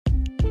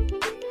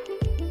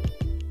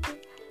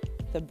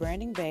The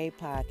Branding Babe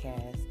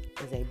podcast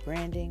is a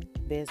branding,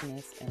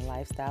 business, and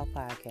lifestyle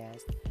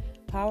podcast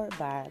powered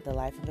by the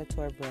Life and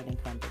Couture Branding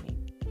Company.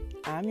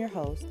 I'm your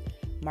host,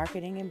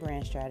 marketing and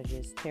brand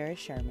strategist Tara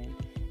Sherman,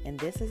 and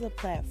this is a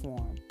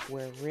platform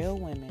where real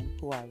women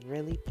who are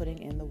really putting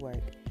in the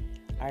work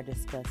are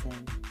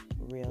discussing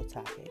real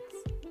topics.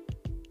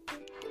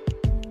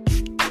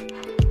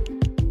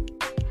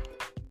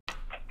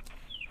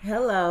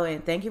 Hello,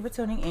 and thank you for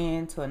tuning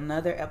in to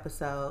another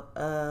episode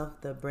of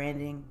the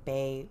Branding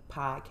Babe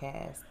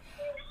podcast.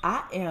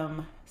 I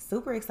am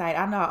super excited.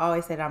 I know I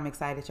always say that I'm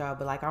excited, y'all,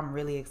 but I'm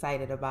really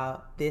excited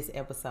about this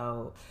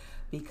episode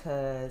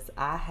because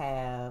I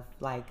have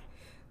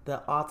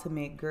the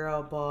ultimate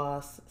girl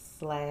boss /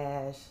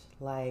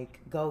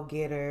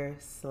 go-getter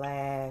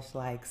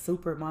 /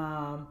 super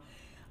mom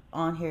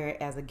on here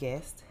as a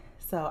guest.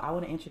 So I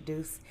want to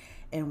introduce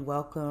and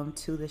welcome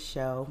to the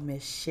show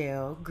Miss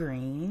Chelle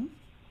Green.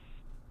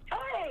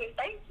 Hey,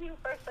 thank you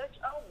for such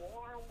a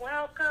warm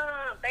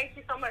welcome. Thank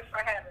you so much for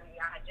having me.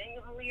 I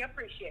genuinely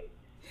appreciate it.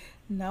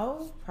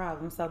 No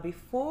problem. So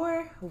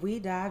before we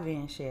dive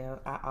in, Chelle,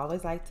 I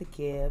always like to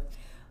give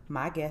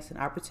my guests an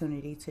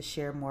opportunity to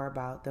share more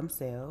about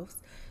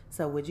themselves.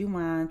 So would you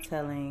mind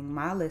telling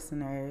my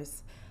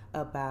listeners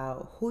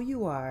about who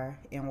you are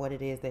and what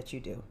it is that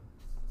you do?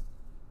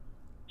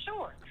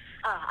 Sure.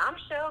 I'm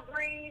Chelle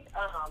Green.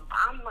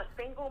 I'm a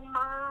single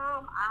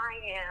mom. I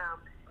am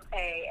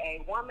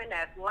a woman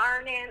that's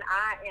learning.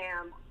 I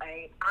am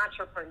an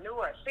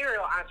entrepreneur, a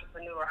serial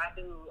entrepreneur. I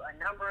do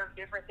a number of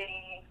different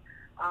things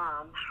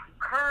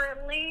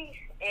currently,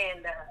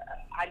 and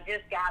I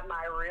just got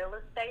my real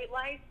estate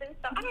license.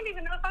 So I don't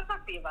even know if I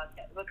talked to you about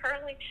that, but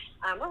currently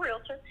I'm a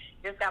realtor.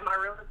 Just got my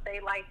real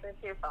estate license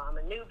here, so I'm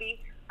a newbie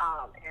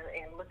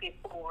and looking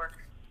for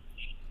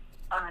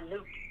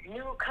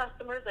new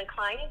customers and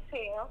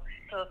clientele.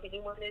 So if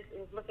anyone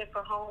is looking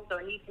for homes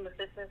or needs some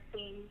assistance,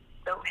 please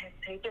don't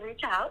hesitate to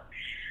reach out.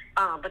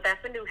 But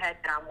that's the new hat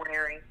that I'm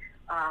wearing.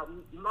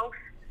 Most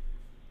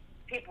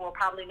people will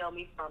probably know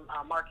me from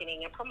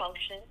marketing and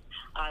promotion.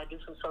 I do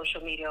some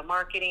social media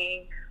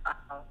marketing,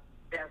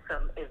 there's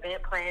some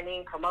event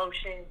planning,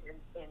 promotion,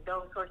 and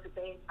those sorts of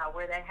things. I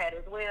wear that hat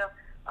as well.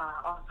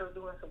 Also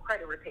doing some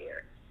credit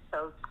repair.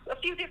 So a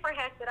few different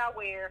hats that I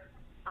wear.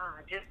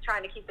 Just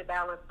trying to keep the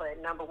balance,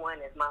 but number one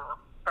is mom,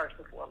 first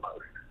and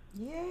foremost.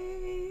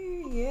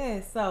 Yay!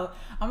 Yeah. So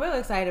I'm really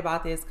excited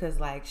about this because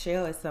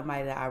Chelle is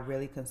somebody that I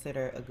really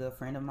consider a good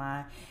friend of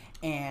mine,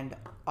 and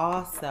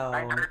also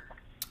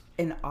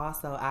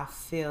I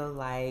feel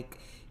like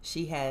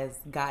she has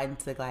gotten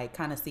to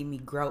kind of see me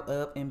grow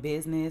up in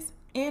business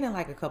and in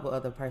a couple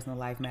other personal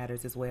life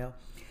matters as well.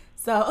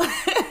 So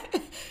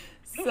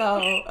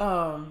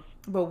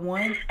but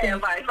one thing,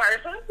 And vice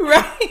versa,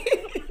 right?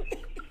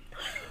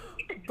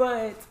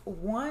 But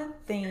one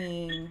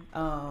thing,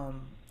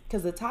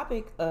 because the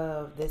topic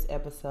of this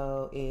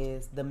episode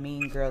is the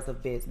mean girls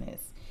of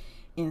business.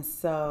 And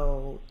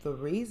so the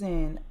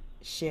reason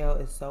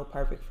Chelle is so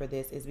perfect for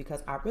this is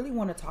because I really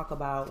want to talk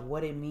about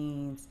what it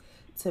means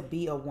to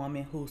be a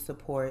woman who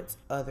supports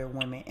other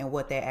women and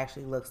what that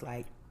actually looks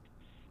like.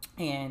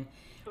 And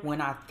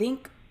when I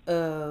think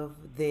of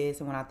this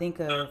and when I think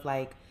of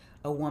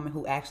a woman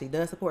who actually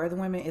does support other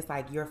women, it's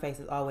your face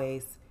is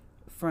always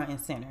front and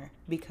center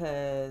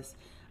because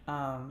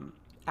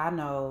I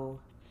know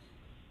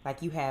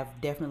you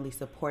have definitely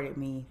supported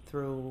me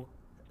through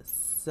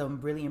some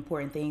really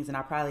important things, and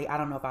I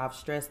don't know if I've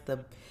stressed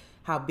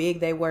how big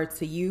they were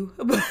to you,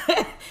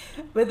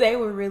 but they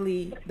were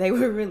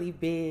really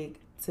big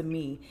to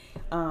me.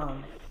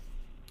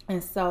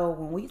 And so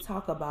when we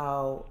talk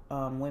about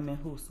women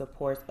who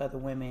supports other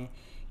women,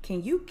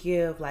 can you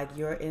give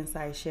your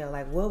insight,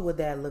 Chelle? What would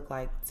that look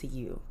like to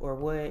you, or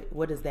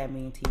what does that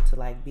mean to you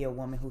to be a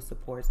woman who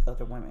supports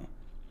other women?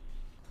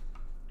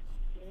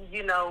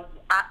 You know,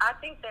 I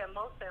think that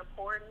most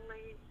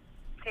importantly,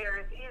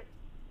 Terrence,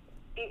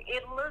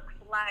 it looks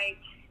like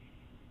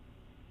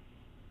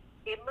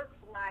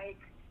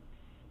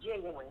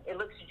genuine. It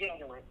looks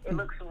genuine. It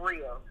looks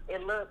real.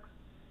 It looks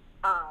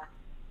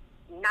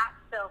not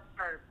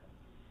self-serving,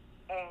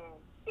 and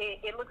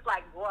it looks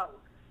like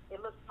growth.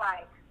 It looks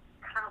like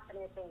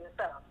confidence in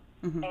yourself.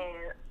 Mm-hmm.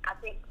 And I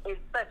think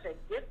it's such a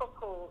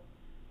difficult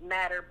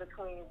matter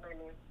between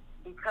women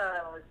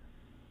because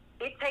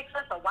it takes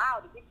us a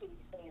while to get to these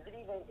things.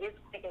 It's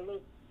taken me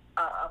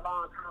a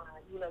long time,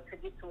 to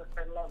get to a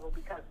certain level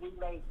because we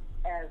make,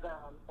 as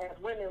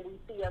women, we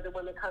see other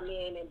women come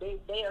in and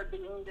they are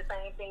doing the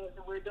same things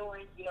that we're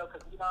doing,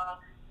 because we all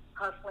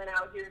hustling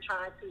out here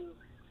trying to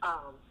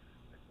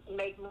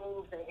make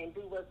moves and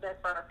do what's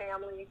best for our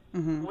families.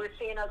 Mm-hmm. We're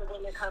seeing other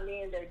women come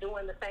in, they're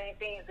doing the same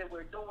things that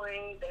we're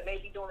doing. They may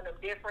be doing them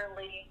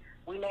differently.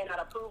 We may not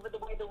approve of the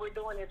way that we're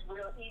doing. It's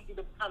real easy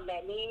to become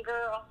that mean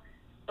girl.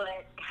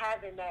 But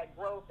having that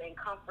growth and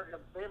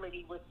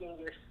comfortability within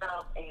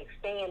yourself and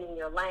staying in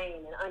your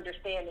lane and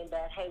understanding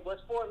that, hey,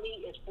 what's for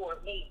me is for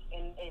me,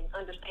 and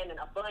understanding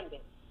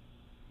abundance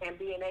and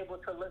being able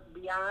to look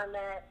beyond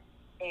that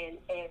and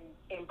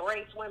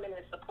embrace women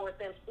and support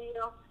them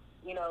still,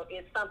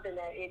 it's something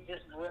that it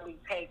just really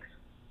takes,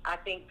 I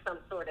think, some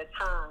sort of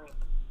time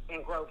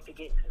and growth to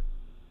get to.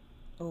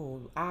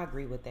 Oh, I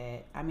agree with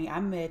that. I mean, I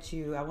met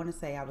you, I want to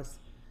say I was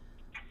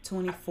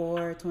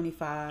 24,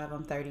 25.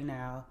 I'm 30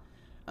 now.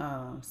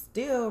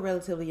 Still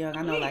relatively young.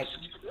 I know, like,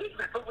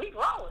 we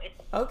growing.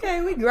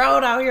 Okay, we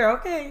grown out here.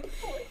 Okay.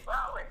 We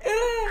growing.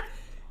 Yeah.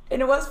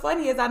 And what's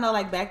funny is I know,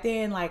 like, back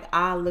then, like,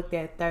 I looked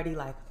at 30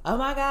 like, oh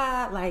my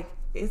God, like,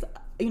 it's,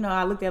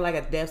 I looked at like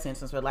a death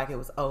sentence or like it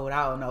was old.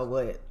 I don't know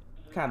what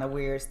kind of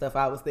weird stuff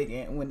I was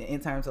thinking when in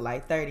terms of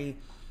like 30.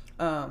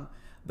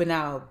 But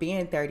now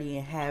being 30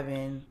 and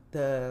having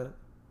the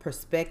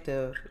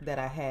perspective that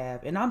I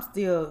have, and I'm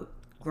still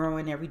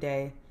growing every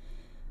day,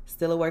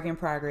 still a work in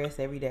progress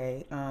every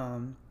day.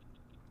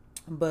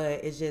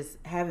 But it's just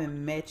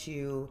having met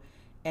you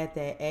at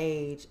that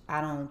age,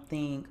 I don't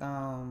think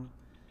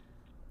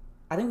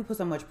I think we put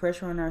so much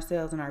pressure on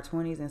ourselves in our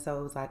 20s, and so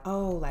it was like,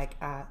 oh, like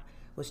I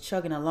was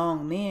chugging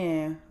along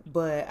then,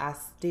 but I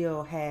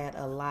still had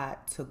a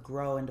lot to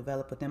grow and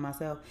develop within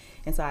myself.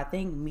 And so I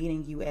think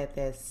meeting you at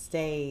that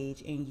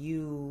stage and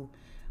you,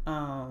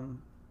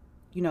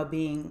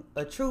 being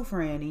a true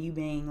friend and you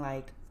being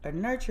like a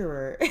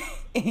nurturer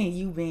and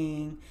you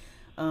being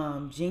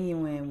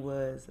genuine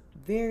was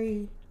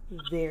very,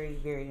 very,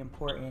 very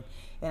important.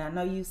 And I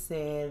know you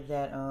said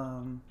that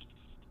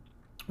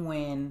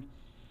when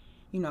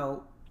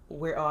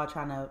we're all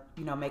trying to,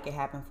 make it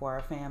happen for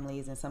our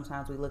families. And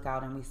sometimes we look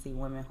out and we see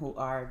women who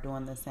are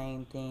doing the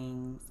same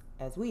things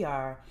as we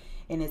are.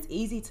 And it's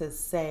easy to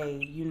say,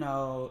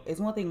 it's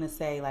one thing to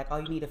say like, oh,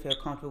 you need to feel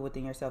comfortable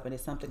within yourself. And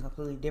it's something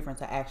completely different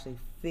to actually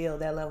feel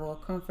that level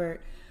of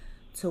comfort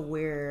to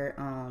where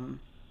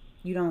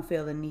you don't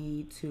feel the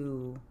need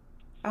to,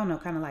 I don't know,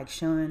 kind of like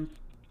shun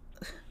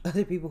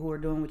other people who are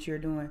doing what you're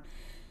doing.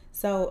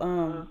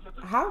 So,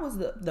 how was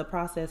the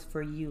process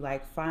for you,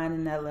 like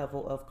finding that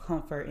level of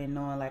comfort and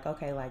knowing, like,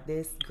 okay, like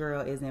this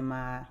girl isn't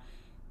my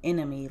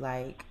enemy,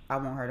 like I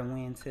want her to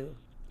win too?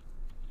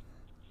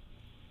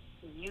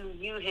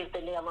 You hit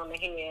the nail on the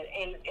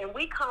head, and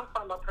we come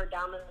from a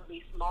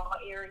predominantly small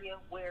area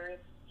where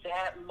it's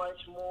that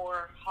much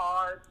more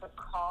hard to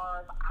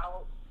carve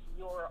out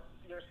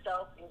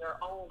yourself and your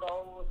own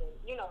goals and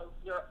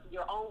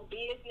your own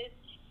business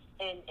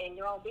and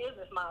your own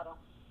business model.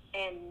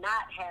 And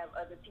not have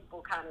other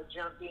people kind of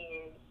jump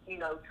in,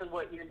 to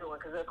what you're doing.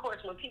 Because, of course,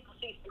 when people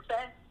see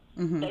success,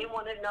 they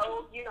want to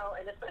know,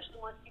 and especially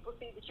once people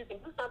see that you can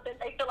do something,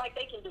 they feel like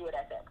they can do it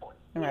at that point.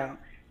 Right.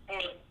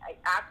 And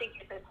I think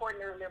it's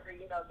important to remember,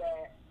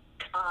 that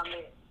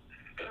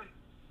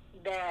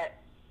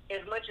that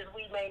as much as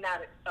we may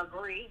not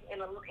agree, and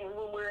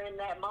when we're in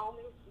that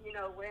moment,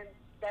 when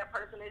that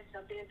person is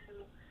jumping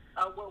into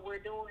what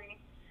we're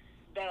doing,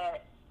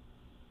 that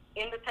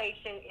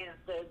invitation is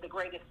the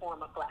greatest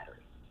form of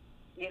flattery.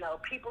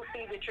 People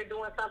see that you're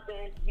doing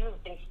something, you've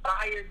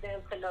inspired them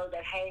to know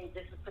that, hey,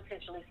 this is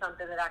potentially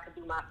something that I could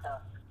do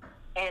myself.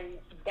 And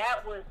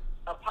that was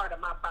a part of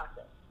my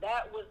process.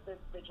 That was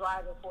the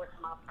driving force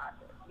of my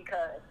process.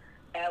 Because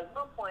at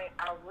one point,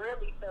 I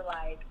really feel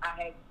like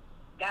I had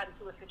gotten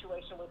to a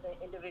situation with an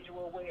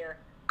individual where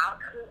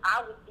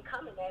I was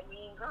becoming that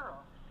mean girl.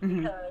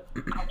 Because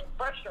I was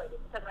frustrated.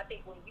 Because I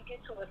think when you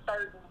get to a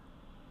certain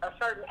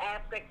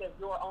aspect of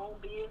your own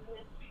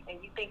business and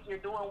you think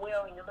you're doing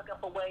well and you're looking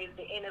for ways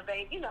to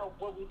innovate,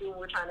 what we do,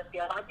 we're trying to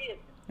scale our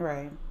business.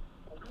 Right.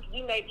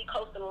 You may be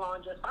coasting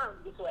along just fine,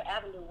 get to an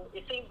avenue.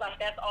 It seems like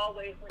that's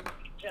always when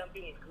you jump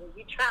in. When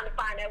you're trying to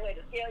find that way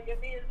to scale your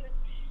business,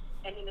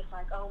 and then it's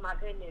like, oh my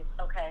goodness,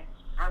 okay,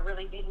 I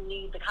really didn't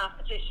need the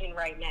competition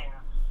right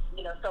now.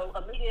 So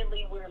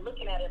immediately we're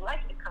looking at it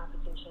like it's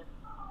competition.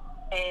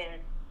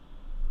 And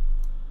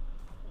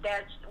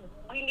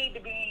we need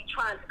to be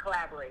trying to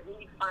collaborate. We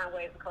need to find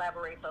ways to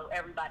collaborate so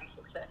everybody's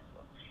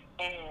successful.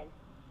 And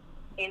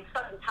in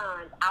certain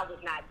times, I was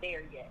not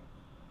there yet.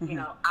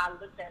 I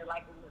looked at it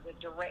like it was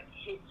a direct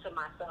hit to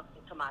myself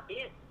and to my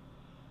business.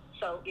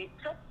 So it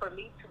took for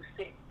me to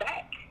sit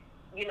back,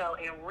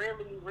 and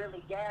really,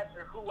 really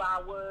gather who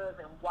I was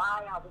and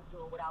why I was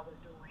doing what I was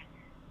doing,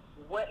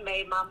 what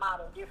made my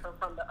model different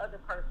from the other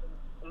person's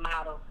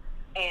model,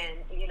 and,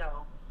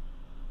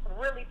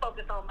 really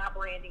focus on my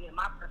branding and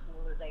my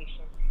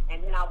personalization.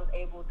 And then I was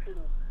able to,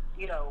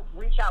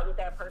 reach out with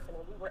that person,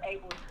 and we were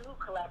able to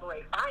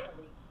collaborate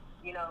finally,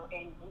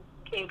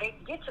 and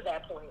get to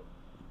that point.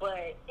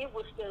 But it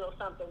was still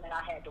something that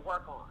I had to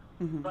work on.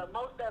 But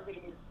most of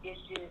it is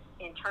just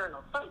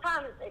internal.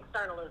 Sometimes it's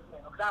external as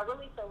well. Because I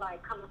really feel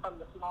like coming from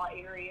the small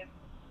area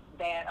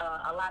that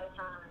a lot of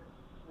times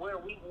where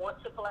we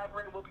want to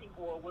collaborate with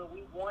people or where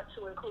we want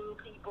to include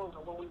people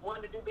or when we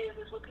want to do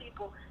business with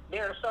people,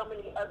 there are so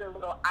many other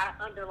little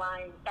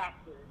underlying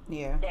factors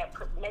that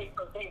may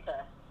prevent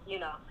us,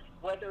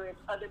 whether it's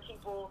other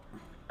people's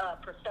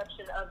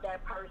perception of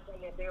that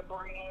person and their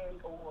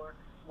brand, or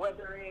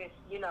whether it's,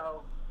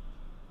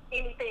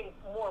 anything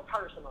more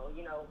personal,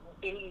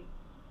 any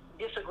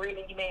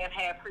disagreement you may have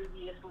had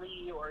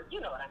previously, or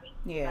you know what I mean.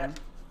 Yeah.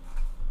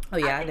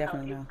 I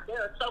definitely know.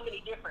 There are so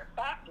many different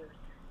factors,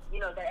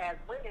 that as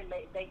women,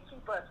 they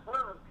keep us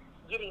from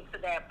getting to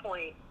that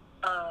point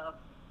of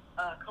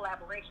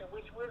collaboration,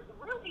 which was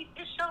really,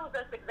 it shows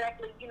us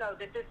exactly,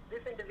 that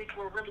this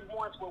individual really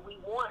wants what we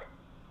want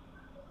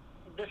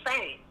the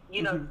same.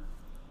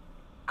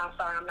 I'm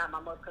sorry, I'm not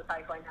my most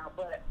concise right now,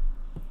 but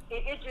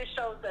it just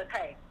shows us,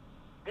 hey,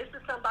 this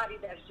is somebody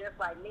that's just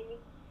like me.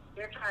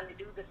 They're trying to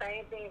do the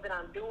same things that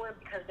I'm doing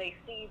because they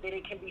see that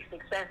it can be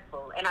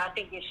successful. And I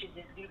think it should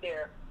just be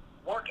their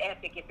work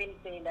ethic, if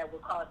anything, that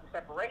would cause the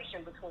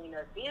separation between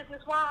us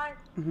business-wise,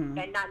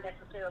 and not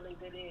necessarily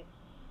that it's,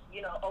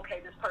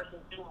 okay, this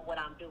person's doing what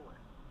I'm doing.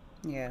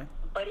 Yeah.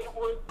 But it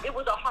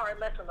was a hard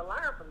lesson to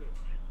learn from me.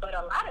 But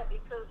a lot of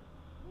it took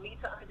me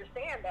to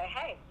understand that,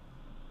 hey,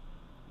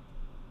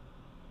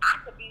 I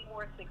could be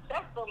more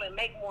successful and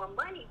make more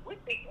money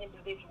with this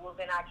individual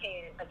than I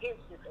can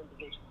against this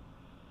individual.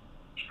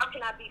 How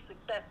can I be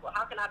successful?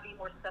 How can I be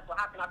more successful?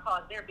 How can I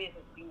cause their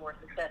business to be more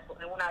successful?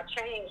 And when I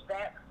changed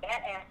that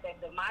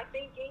aspect of my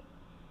thinking,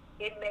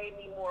 it made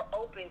me more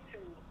open to,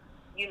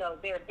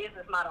 their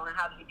business model and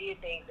how they did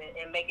things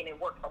and making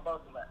it work for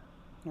both of us.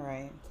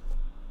 Right.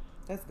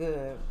 That's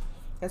good.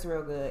 That's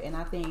real good. And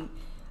I think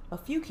a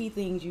few key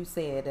things you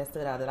said that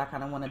stood out that I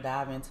kind of want to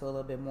dive into a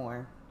little bit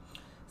more.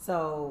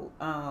 So,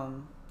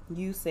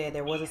 you said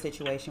there was a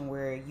situation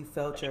where you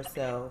felt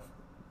yourself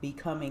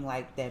becoming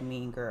like that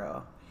mean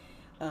girl.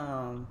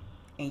 And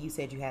you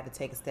said you had to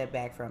take a step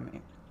back from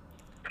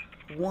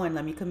it. One,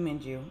 let me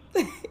commend you.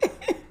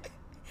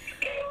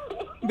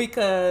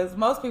 Because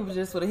most people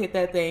just would have hit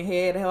that thing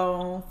head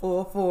on,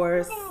 full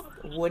force,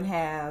 wouldn't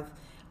have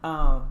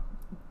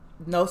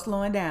no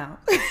slowing down.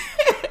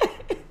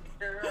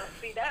 Girl,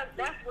 see,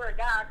 that's where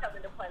God comes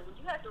into play. But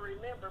you have to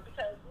remember,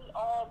 because we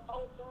all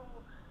go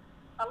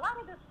through a lot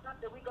of the stuff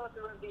that we go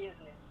through in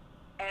business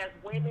as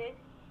women,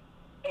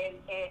 and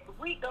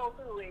we go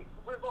through it.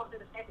 We're going through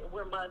the same thing.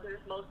 We're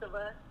mothers, most of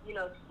us. We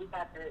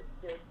got this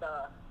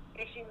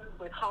issues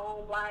with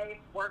home life,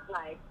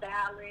 work-life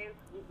balance.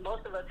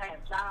 Most of us have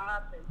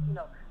jobs, and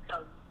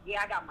so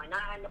yeah, I got my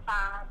 9 to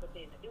 5, but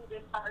then I do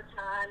this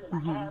part-time,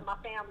 and I have my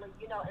family.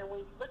 And when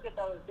you look at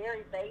those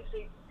very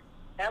basic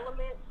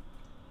elements,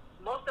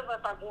 most of us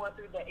are going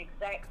through the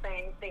exact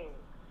same thing.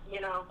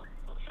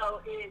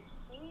 So it's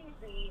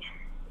easy.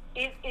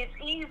 It's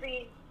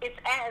easy. It's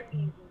as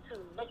easy to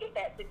look at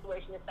that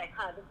situation and say,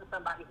 this is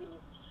somebody who's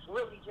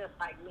really just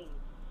like me,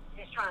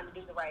 just trying to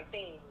do the right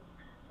thing,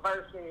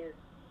 versus,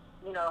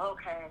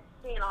 okay,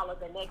 seeing all of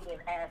the negative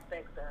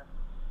aspects of,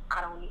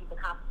 I don't need the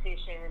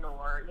competition,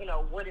 or,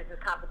 what is this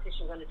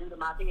competition going to do to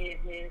my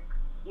business?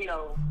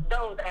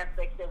 Those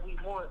aspects that we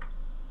want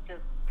to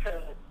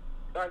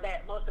or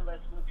that most of us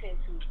would tend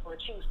to or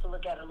choose to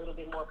look at a little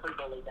bit more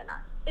frequently than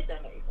not. It's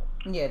amazing.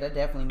 Yeah, that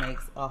definitely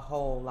makes a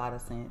whole lot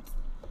of sense.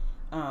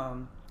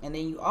 And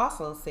then you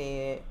also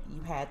said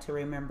you had to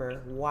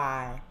remember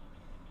why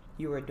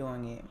you were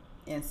doing it.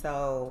 And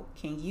so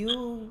can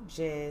you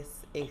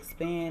just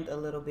expand a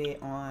little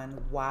bit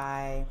on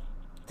why,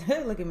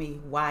 look at me,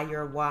 why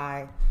your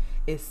why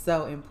is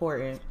so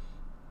important?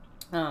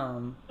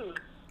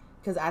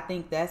 Because I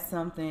think that's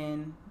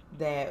something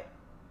that,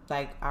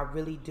 like, I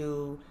really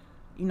do,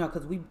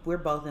 because we're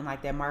both in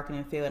like that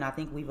marketing field, and I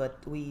think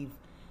we've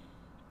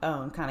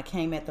kind of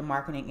came at the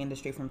marketing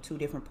industry from two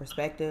different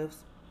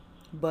perspectives.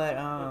 But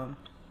I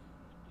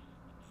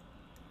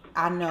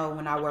know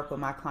when I work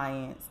with my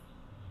clients,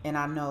 and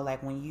I know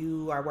like when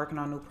you are working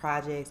on new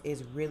projects,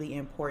 it's really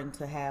important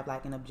to have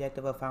like an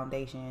objective, a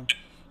foundation.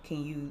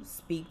 Can you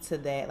speak to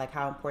that, like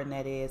how important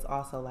that is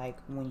also, like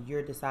when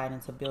you're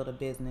deciding to build a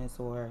business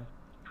or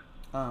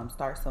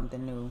start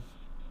something new?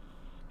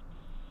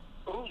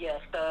 Oh yes,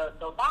 the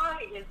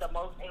why is the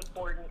most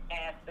important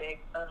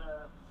aspect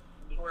of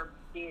your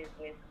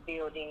business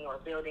building or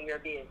building your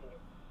business.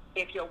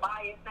 If your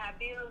why is not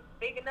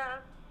big enough,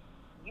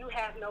 you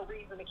have no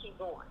reason to keep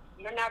going.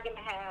 You're not going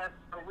to have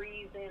a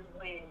reason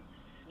when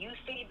you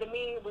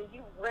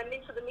run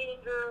into the mean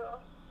girl,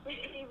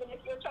 even if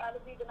you're trying to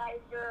be the nice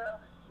girl,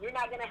 you're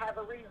not going to have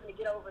a reason to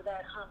get over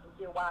that hump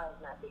if your why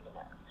is not big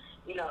enough.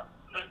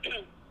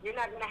 You're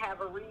not going to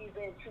have a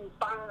reason to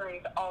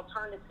find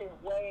alternative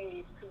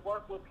ways to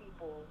work with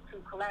people, to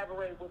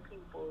collaborate with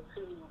people,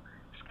 to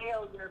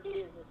scale your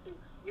business.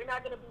 You're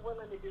not going to be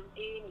willing to do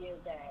any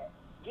of that.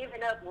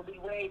 Giving up will be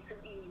way too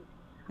easy.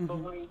 But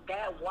when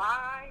that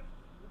why,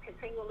 you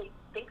continually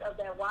think of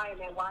that why, and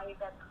that why is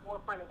at the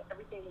forefront of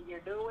everything that you're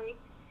doing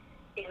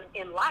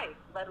in life,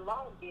 let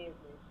alone business,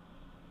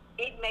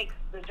 it makes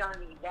the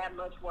journey that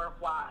much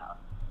worthwhile.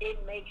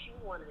 It makes you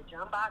want to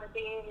jump out of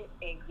bed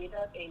and get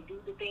up and do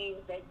the things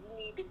that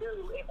you need to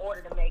do in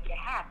order to make it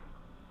happen.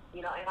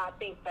 And I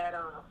think that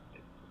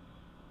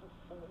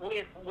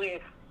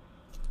with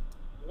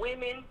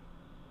women,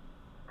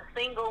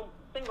 single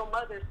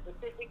mothers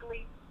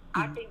specifically,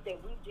 I think that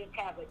we just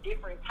have a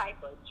different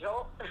type of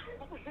jolt.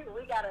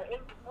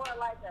 It's more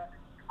like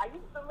I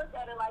used to look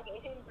at it like a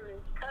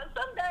hindrance, because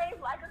some days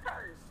like a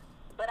curse.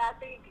 But I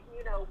think,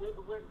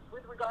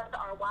 with regard to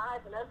our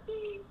wives and us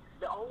being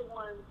the only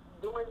ones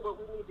doing what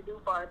we need to do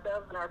for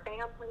ourselves and our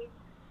family,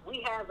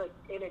 we have an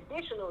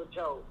additional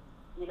jolt,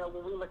 You know,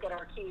 when we look at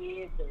our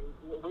kids and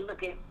when we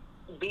look at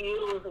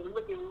bills and we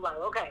look at, we're like,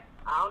 okay,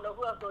 I don't know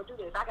who else going to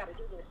do this. I got to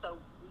do this. So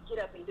we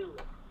get up and do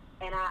it.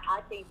 And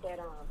I think that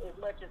as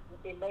much as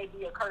it may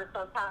be a curse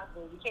sometimes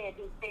when you can't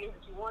do things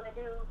that you want to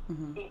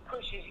do, it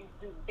pushes you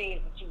to do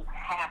things that you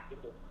have to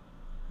do.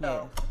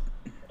 So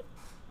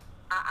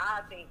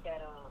I think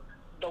that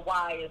the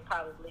why is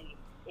probably,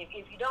 if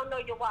you don't know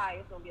your why,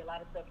 it's going to be a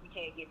lot of stuff you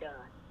can't get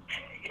done.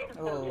 It's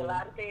going to be a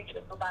lot of things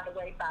that go by the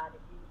wayside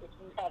if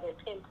you haven't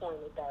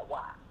pinpointed that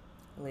why.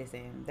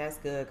 Listen, that's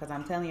good, because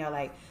I'm telling y'all,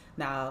 like,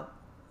 now,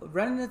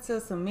 running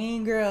into some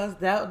mean girls,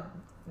 that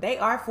they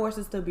are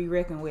forces to be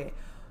reckoned with.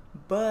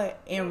 But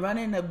in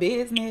running a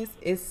business,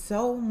 it's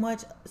so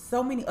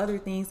many other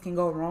things can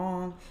go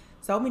wrong.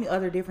 So many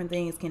other different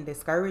things can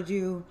discourage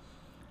you.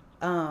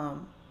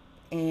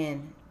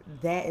 And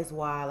that is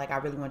why, like, I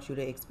really want you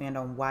to expand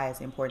on why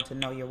it's important to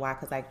know your why.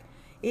 Because, like,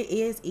 it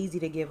is easy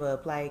to give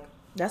up. Like,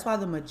 that's why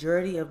the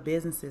majority of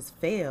businesses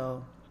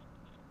fail.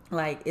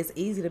 Like, it's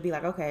easy to be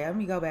like, okay, let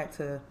me go back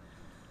to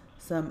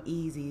some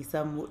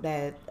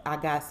that I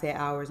got set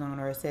hours on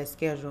or a set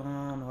schedule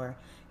on, or,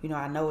 you know,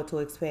 I know what to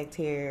expect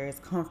here. It's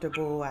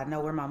comfortable. I know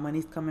where my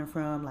money's coming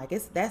from. Like,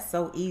 that's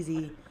so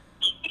easy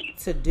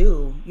to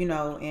do, you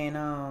know.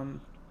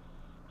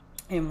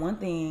 And one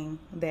thing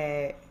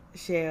that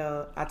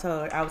Chelle,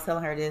 I was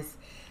telling her this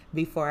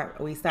before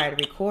we started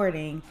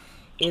recording,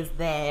 is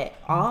that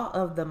all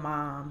of the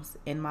moms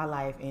in my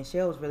life, and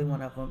Chelle was really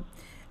one of them,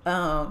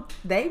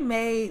 they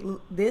made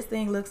this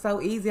thing look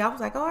so easy. I was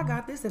like, oh, I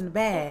got this in the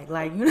bag,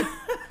 like, you know.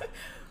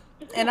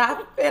 And I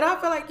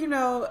feel like, you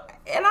know,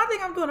 and I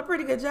think I'm doing a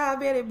pretty good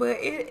job at it, but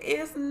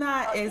it's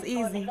not as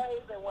easy.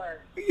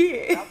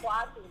 Yeah. I'm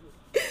watching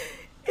you.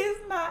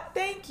 It's not.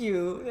 Thank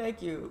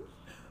you.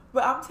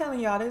 But I'm telling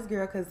y'all, this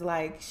girl, because,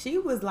 like, she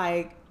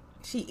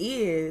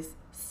is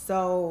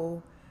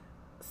so,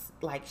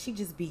 like, she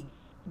just be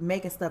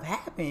making stuff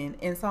happen.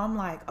 And so I'm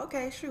like,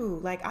 okay,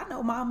 shoot, like, I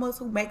know mamas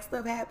who make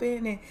stuff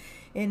happen,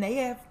 and they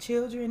have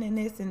children and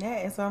this and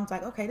that. And so I'm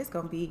like, okay, this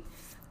gonna be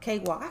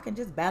cakewalk. I can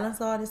just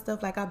balance all this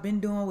stuff like I've been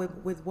doing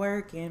with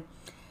work. And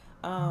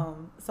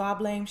so I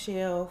blame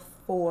Chelle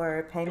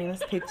for painting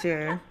this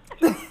picture.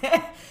 Well,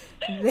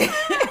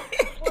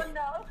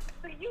 no,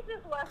 so you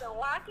just wasn't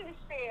watching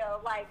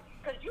Chelle, like,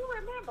 because you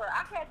remember,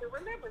 I had to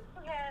remember,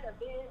 you had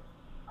events,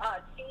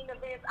 teen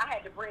events, I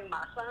had to bring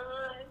my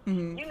son.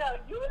 You know,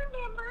 you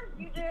remember,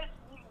 you just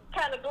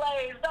kind of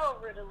glazed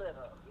over it a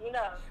little, you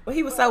know. Well,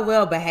 he was so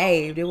well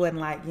behaved, it wasn't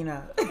like, you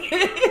know.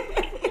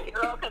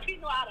 Girl, because he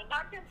knew how to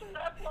knock him to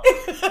that floor.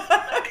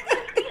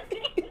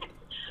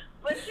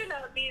 But, you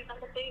know, these are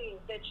the things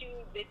that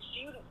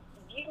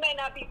you may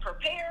not be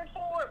prepared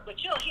for,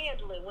 but you'll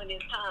handle it when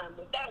it's time.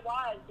 If that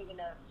why is big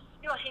enough,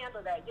 you'll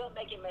handle that. You'll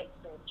make it make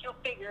sense. You'll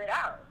figure it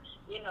out,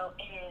 you know,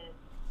 and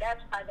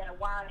that's why that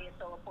why is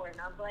so important.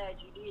 I'm glad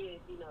you did,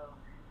 you know,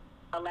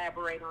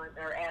 elaborate on,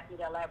 or ask me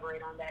to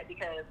elaborate on that,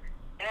 because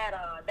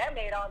that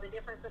made all the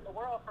difference in the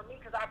world for me,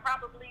 because I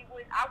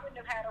wouldn't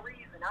have had a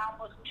reason. I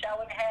almost wish I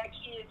would have had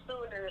kids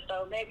sooner,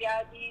 so maybe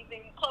I'd be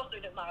even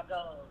closer to my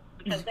goals,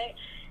 because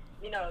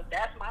you know,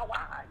 that's my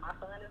why. My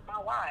son is my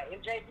why.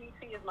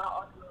 MJBT is my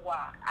ultimate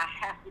why. I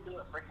have to do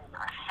it for him.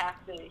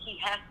 He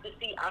has to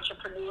see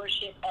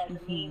entrepreneurship as a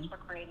means for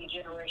creating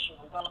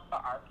generational wealth for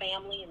our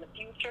family in the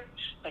future,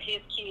 for his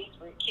kids,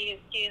 for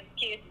kids.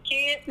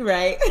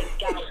 Right. He's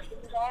got to do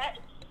that.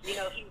 You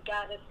know, he's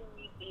got to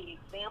see the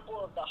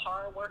example of the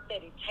hard work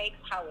that it takes,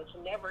 how it's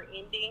never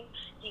ending.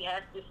 He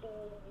has to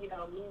see, you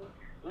know, me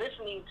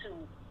listening to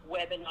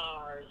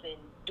webinars and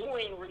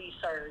doing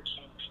research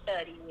and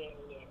studying,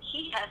 and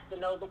he has to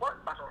know the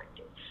work behind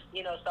it,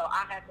 you know. So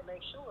I have to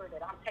make sure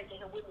that I'm taking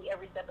him with me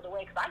every step of the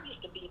way, because I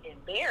used to be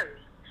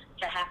embarrassed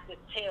to have to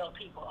tell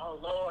people, oh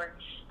Lord,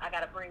 I got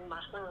to bring my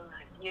son,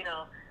 you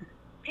know.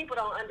 People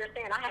don't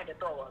understand. I had to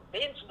throw a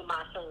bench with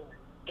my son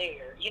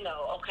there, you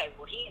know. Okay,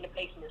 well, he in the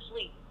basement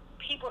asleep.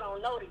 People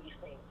don't know these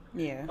things.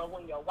 Yeah. But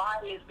when your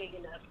why is big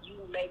enough, you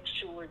make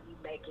sure you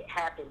make it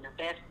happen the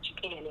best that you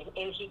can.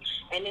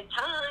 And in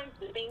times,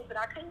 the things that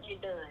I couldn't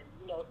get done,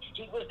 you know,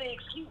 he was the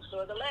excuse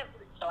or the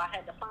leverage. So I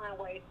had to find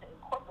ways to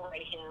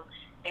incorporate him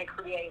and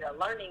create a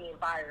learning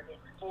environment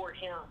for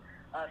him,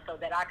 so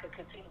that I could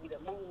continue to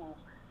move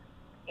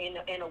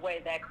in a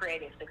way that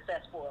created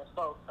success for us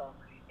both. So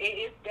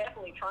it's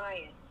definitely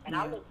trying. And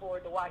I look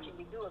forward to watching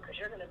you do it, because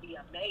you're going to be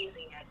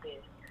amazing at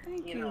this.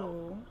 Thank you.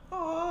 Know.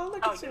 Oh,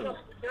 look at you.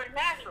 You're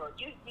natural.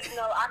 You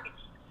know,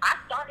 I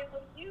started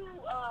with you.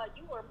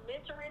 You were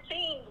mentoring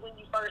teens when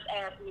you first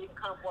asked me to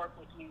come work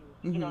with you,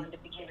 you know, in the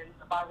beginning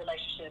of our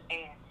relationship.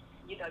 And,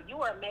 you know, you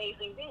were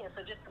amazing then.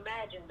 So just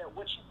imagine that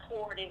what you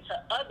poured into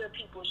other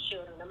people's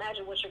children.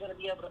 Imagine what you're going to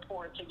be able to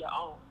pour into your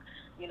own,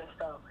 you know.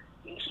 So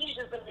he's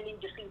just going to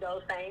need to see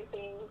those same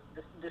things,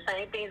 the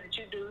same things that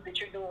you do, that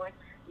you're doing.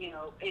 You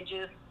know, it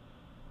just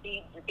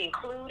be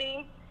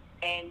including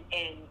and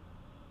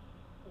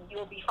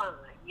you'll be fine,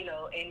 you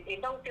know,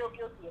 and don't feel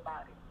guilty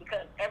about it,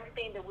 because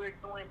everything that we're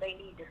doing, they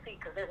need to see,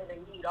 because they're going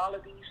to need all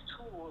of these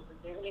tools, and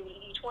they're going to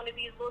need each one of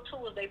these little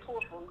tools they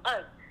pull from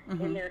us,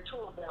 and their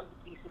tools that will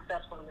be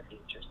successful in the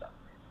future. So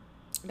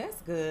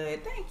that's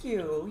good. Thank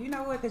you. You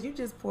know what? Because you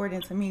just poured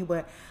into me,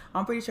 but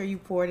I'm pretty sure you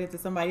poured into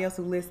somebody else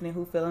who's listening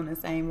who feeling the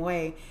same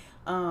way.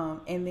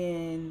 And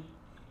then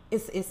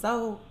it's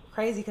so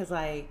crazy because,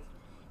 like,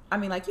 I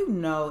mean, like, you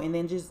know, and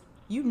then just,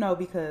 you know,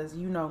 because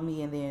you know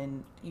me, and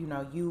then, you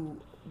know,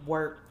 you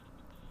work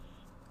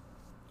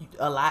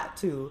a lot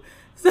too.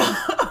 So,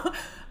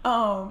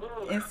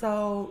 and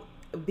so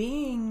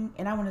being,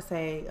 and I want to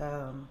say,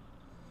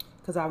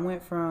 because I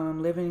went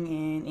from living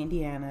in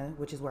Indiana,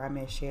 which is where I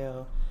met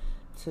Chelle,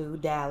 to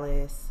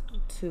Dallas,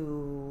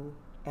 to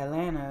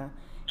Atlanta,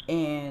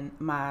 and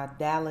my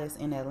Dallas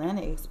and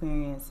Atlanta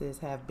experiences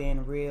have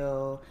been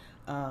real.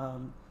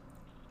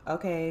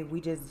 Okay,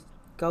 we just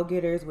go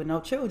getters with no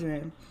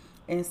children,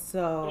 and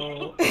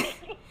so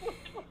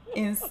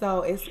and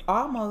so it's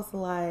almost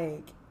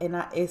like, and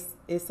it's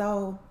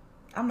so,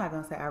 I'm not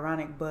gonna say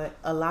ironic, but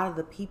a lot of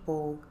the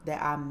people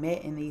that I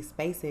met in these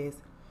spaces,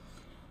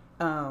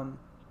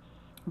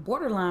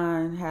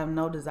 borderline have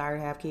no desire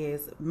to have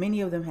kids.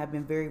 Many of them have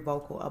been very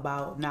vocal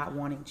about not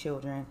wanting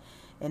children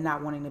and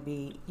not wanting to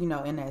be, you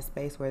know, in that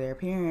space where they're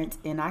parents.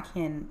 And I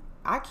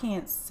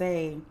can't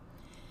say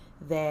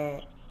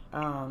that,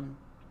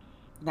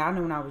 now I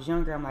know when I was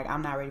younger, I'm like,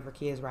 I'm not ready for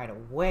kids right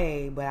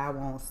away, but I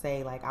won't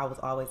say like I was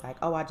always like,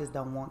 oh, I just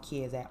don't want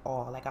kids at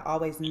all. Like, I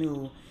always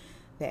knew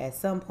that at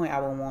some point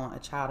I would want a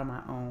child of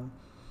my own.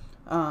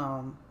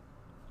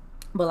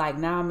 But like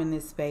now I'm in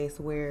this space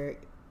where,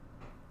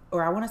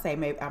 or I want to say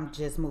maybe I'm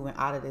just moving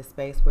out of this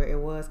space where it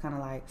was kind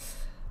of like,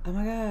 oh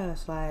my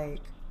gosh,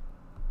 like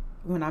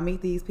when I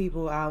meet these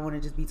people, I want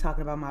to just be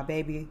talking about my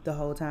baby the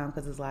whole time,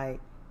 because it's like,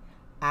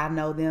 I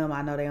know them,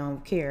 I know they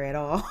don't care at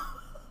all.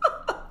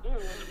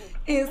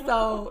 And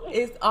so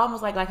it's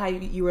almost like how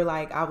you were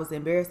like, I was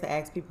embarrassed to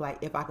ask people like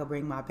if I could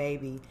bring my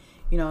baby,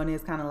 you know, and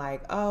it's kind of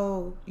like,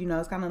 oh, you know,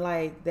 it's kind of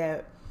like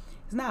that.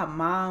 It's not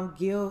mom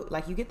guilt.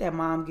 Like, you get that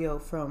mom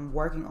guilt from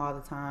working all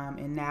the time,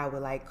 and now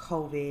with like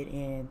COVID,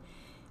 and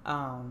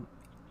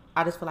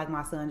I just feel like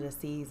my son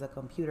just sees a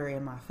computer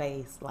in my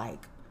face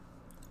like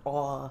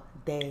all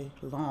day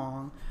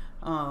long.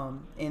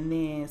 And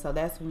then so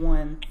that's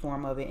one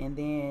form of it, and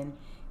then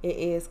it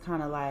is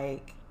kind of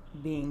like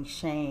being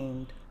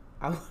shamed.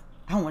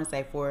 I want to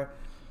say for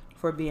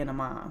being a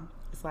mom.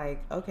 It's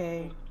like,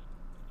 okay,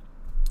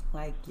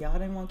 like, y'all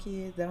didn't want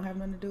kids, they don't have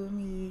nothing to do with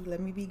me, let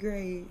me be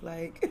great,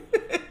 like.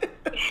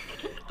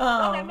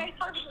 No, that makes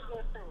perfect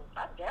good sense.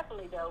 I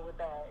definitely dealt with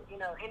that, you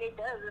know, and it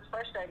does, it's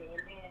frustrating. And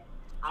then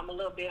I'm a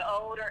little bit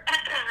older.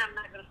 I'm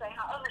not gonna say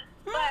how old,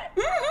 but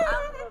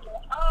I'm a little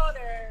bit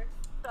older,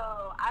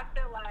 so I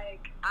feel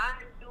like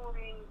I'm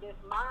doing this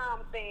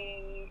mom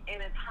thing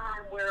in a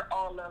time where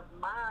all of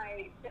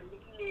my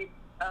immediate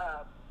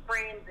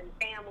friends and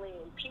family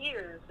and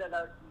peers that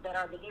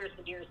are the nearest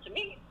and dearest to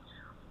me,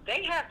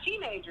 they have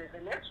teenagers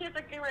and their kids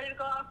are getting ready to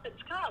go off to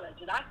college,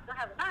 and I still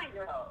have a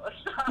 9-year-old.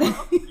 So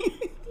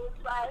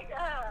it's like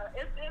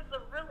it's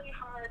really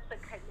hard to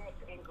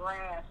connect and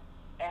grasp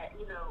at,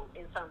 you know,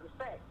 in some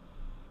respects.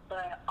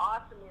 But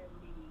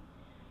ultimately,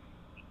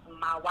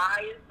 my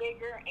why is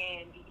bigger,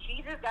 and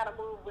he just got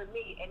to move with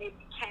me. And it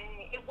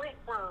went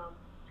from,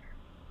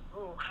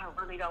 oh, I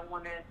really don't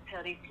want to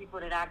tell these people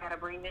that I got to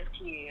bring this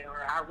kid,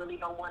 or I really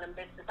don't want to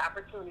miss this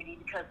opportunity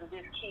because of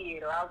this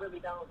kid, or I really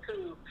don't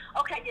too.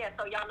 Okay, yeah,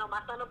 so y'all know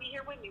my son will be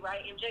here with me, right?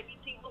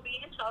 MJBT will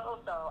be in tow,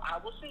 so I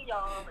will see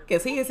y'all.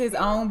 Because he is his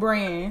own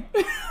brand.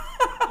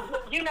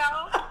 You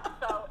know?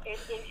 So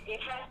it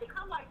had to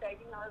come like that,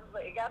 you know.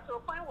 It got to a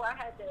point where I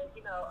had to,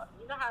 you know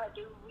how I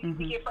do.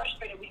 We get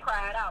frustrated, we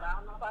cry it out. I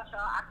don't know about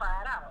y'all, I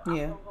cry it out. I'm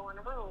going to go in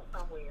the room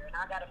somewhere, and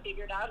I got to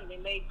figure it out, and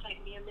it may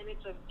take me a minute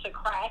to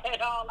cry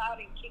it all out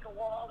and kick a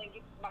wall and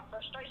get my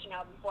frustration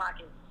out before I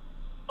can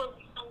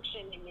fully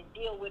function and then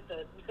deal with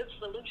the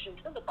solution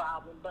to the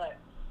problem. But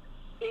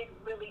I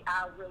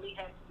really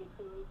had to get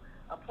to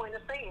a point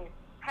of saying,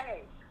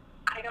 hey,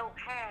 I don't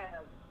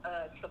have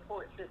a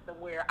support system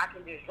where I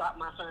can just drop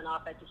my son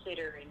off at the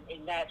sitter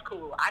and that's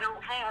cool. I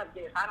don't have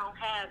this. I don't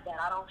have that.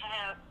 I don't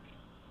have,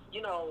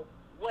 you know,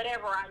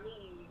 whatever I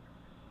need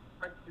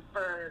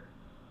for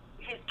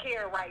his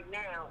care right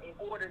now in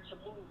order to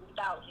move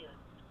without him.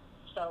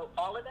 So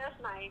all of that's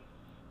nice.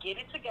 Get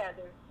it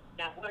together.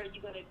 Now, what are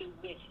you going to do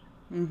with him?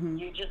 Mm-hmm.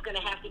 You're just going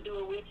to have to do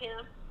it with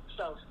him.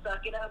 So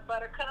suck it up,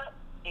 buttercup,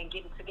 and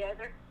get it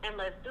together, and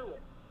let's do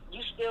it.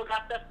 You still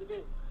got stuff to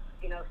do,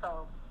 you know.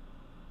 So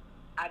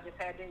I just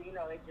had to, you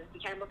know, it just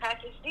became a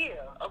package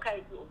deal.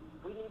 Okay,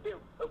 we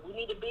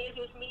need a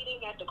business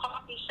meeting at the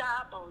coffee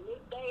shop on this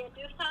day at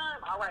this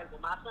time. All right,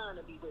 well, my son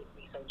will be with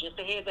me. So just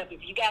a heads up,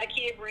 if you got a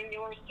kid, bring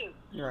yours too.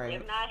 Right.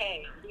 If not,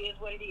 hey, it is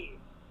what it is.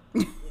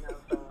 You know,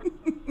 so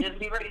just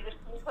be ready to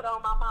put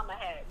on my mama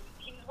hat.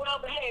 He's well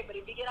behaved, but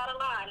if you get out of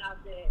line,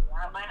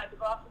 I might have to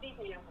go off the deep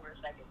end for a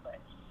second. But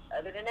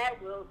other than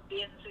that, we'll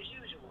business as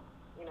usual.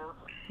 You know,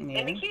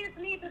 and the kids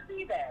need to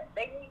see that.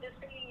 They need to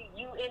see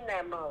you in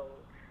that mode.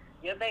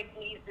 Your baby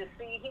needs to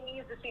see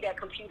that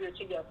computer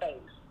to your face,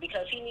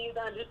 because he needs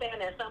to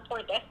understand at some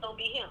point that's gonna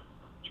be him.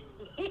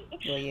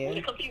 Well, yeah. With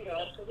a computer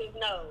up to his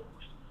nose.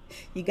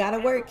 You gotta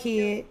work,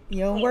 kid.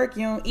 You don't work,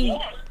 you don't eat.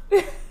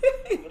 Yes.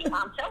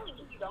 I'm telling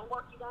you, you don't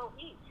work, you don't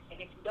eat.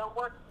 And if you don't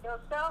work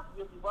yourself,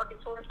 you'll be working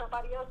towards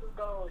somebody else's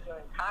goals your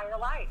entire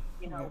life.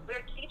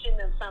 We're teaching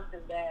them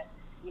something that,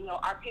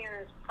 our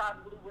parents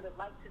probably would have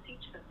liked to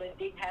teach us, but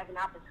didn't have an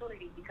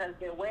opportunity because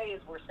their ways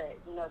were set.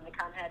 They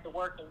kind of had to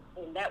work,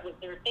 and that was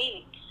their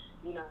thing.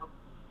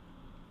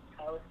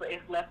 So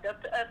it's left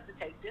up to us to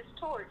take this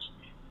torch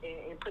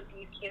and put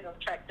these kids on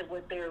track to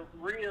what their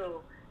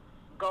real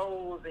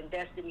goals and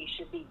destiny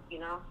should be.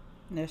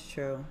 That's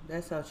true.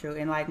 That's so true.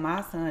 And like,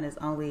 my son is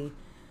only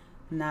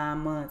 9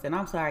 months, and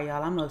I'm sorry,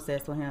 y'all, I'm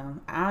obsessed with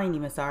him. I ain't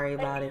even sorry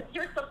about it.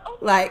 You're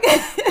supposed like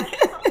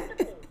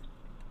to.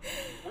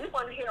 We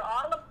want to hear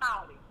all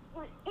about it.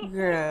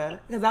 Girl,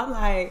 because I'm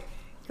like,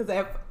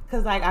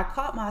 because like, I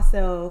caught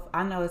myself,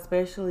 I know,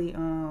 especially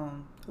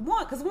one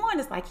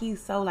is like,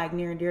 he's so like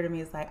near and dear to me.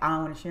 It's like, I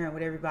don't want to share him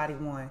with everybody.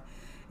 One,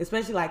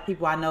 especially like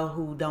people I know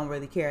who don't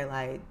really care.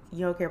 Like, you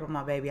don't care about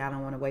my baby, I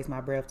don't want to waste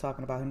my breath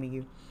talking about him to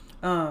you.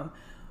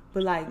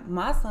 But like,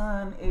 my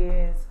son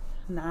is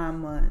 9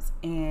 months,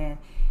 and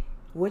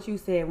what you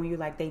said when you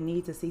like, they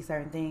need to see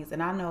certain things.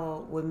 And I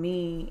know with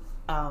me,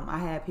 I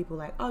had people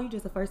like, oh, you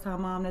just a first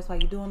time mom, that's why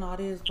you're doing all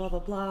this, blah blah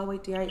blah,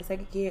 wait till you have your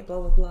second kid, blah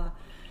blah blah.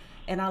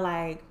 And I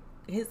like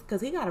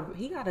because he got a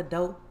pretty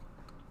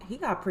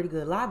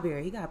good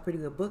library, he got a pretty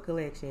good book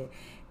collection,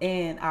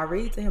 and I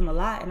read to him a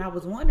lot. And I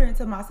was wondering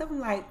to myself, I'm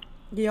like,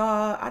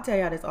 y'all, I tell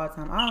y'all this all the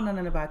time, I don't know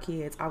nothing about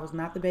kids. I was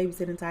not the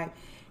babysitting type.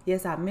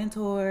 Yes, I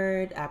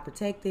mentored, I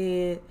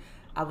protected,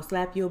 I would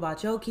slap you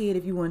about your kid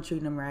if you weren't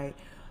treating them right.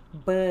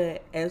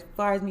 But as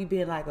far as me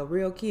being like a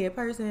real kid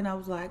person, I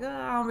was like,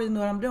 I don't really know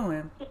what I'm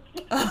doing.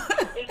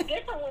 It's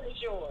different when it's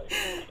yours.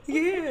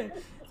 Yeah.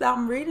 So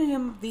I'm reading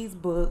him these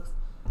books,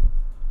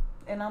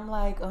 and I'm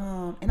like,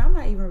 and I'm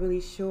not even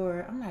really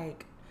sure. I'm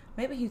like,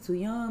 maybe he's too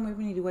young. Maybe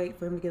we need to wait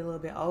for him to get a little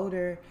bit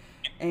older.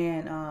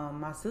 And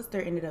my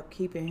sister ended up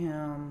keeping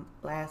him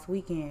last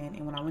weekend,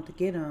 and when I went to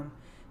get him,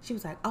 she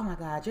was like, oh my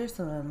God, your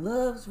son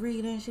loves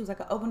reading. She was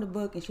like, I opened the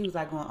book, and she was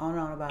like going on and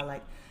on about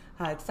like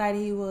how excited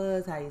he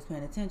was, how he was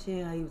paying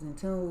attention, how he was in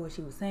tune with what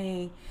she was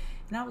saying.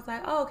 And I was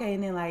like, oh, okay.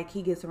 And then like,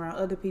 he gets around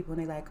other people,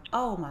 and they like,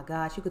 oh my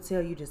gosh, you could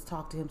tell you just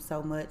talk to him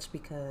so much,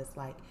 because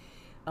like,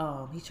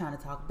 he's trying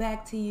to talk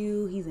back to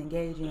you. He's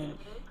engaging,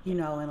 in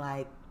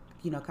like,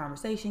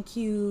 conversation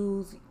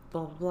cues,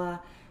 blah, blah, blah.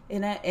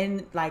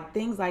 And like,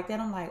 things like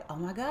that, I'm like, oh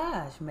my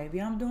gosh, maybe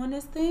I'm doing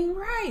this thing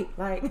right.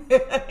 Like, you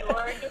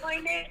are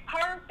doing it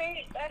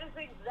perfect. That is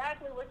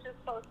exactly what you're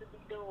supposed to be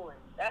doing.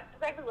 That's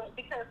exactly what,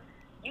 because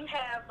you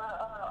have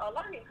a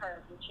learning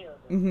curve with children.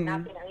 Mm-hmm.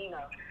 Not that,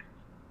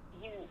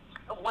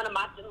 one of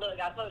my, look,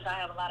 I told you I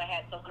have a lot of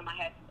hats, so one of my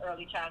hats is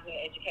early childhood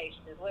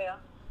education as well.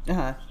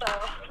 Uh-huh. So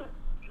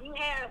you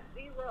have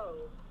 0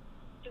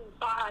 to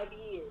 5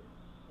 years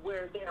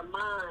where their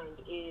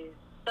mind is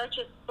such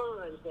a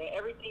sponge that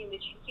everything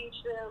that you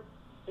teach them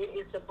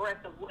is the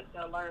breadth of what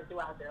they'll learn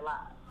throughout their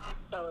lives.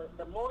 So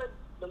the more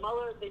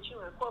that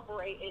you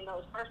incorporate in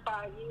those first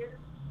 5 years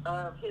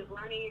of his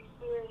learning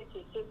experience,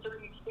 his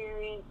sensory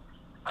experience,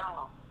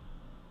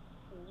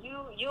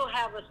 you'll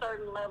have a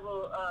certain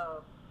level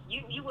of,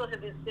 you will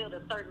have instilled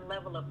a certain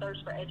level of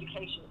thirst for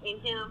education in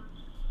him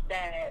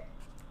that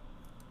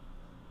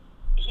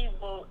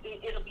it'll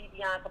be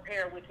beyond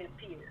compare with his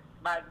peers.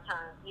 By the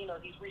time, he's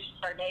reached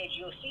a certain age,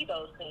 you'll see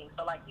those things.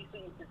 So like, you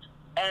see,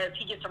 as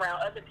he gets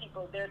around other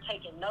people, they're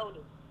taking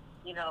notice,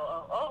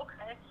 oh,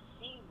 okay,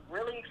 he's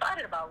really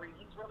excited about reading,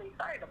 he's really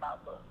excited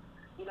about books,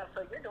 so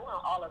you're doing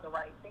all of the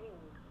right things,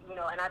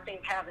 and I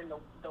think having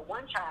the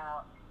one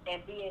child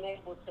and being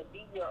able to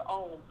be your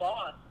own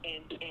boss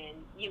and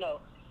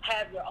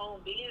have your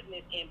own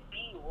business and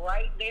be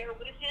right there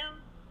with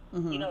him,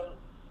 mm-hmm.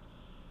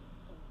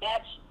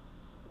 That's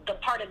the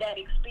part of that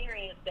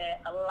experience that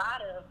a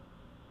lot of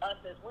us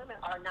as women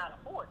are not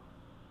affording.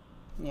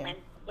 Yeah.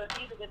 But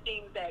these are the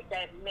things that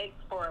make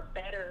for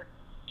better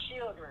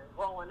children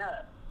growing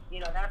up.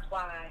 That's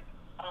why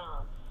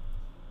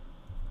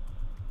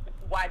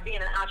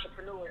being an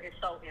entrepreneur is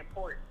so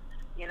important.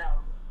 You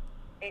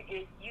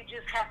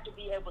just have to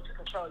be able to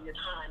control your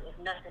time, if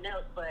nothing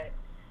else, but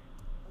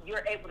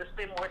you're able to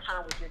spend more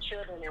time with your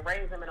children and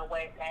raise them in a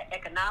way that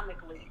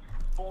economically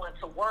going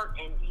to work.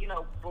 And,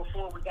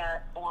 before we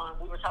got on,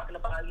 we were talking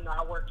about,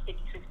 I work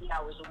 50, 60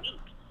 hours a week.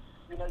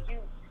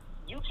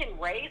 You can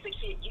raise a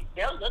kid.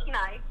 They'll look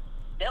nice.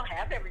 They'll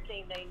have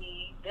everything they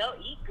need. They'll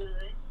eat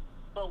good.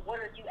 But what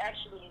are you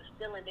actually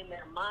instilling in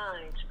their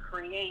mind to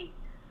create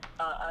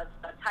a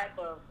type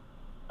of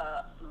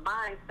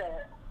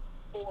mindset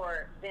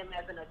for them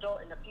as an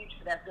adult in the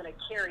future that's going to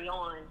carry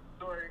on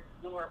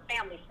your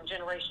family from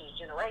generation to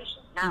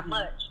generation? Not mm-hmm.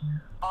 much.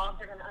 All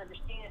they're going to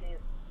understand is,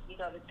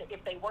 that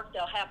if they work,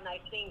 they'll have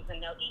nice things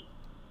and they'll eat.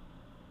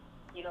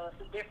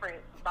 It's a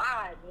different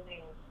vibe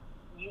when,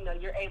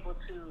 you're able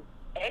to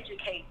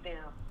educate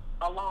them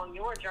along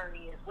your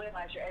journey as well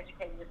as you're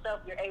educating yourself,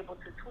 you're able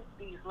to tweak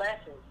these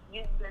lessons.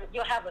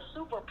 You'll have a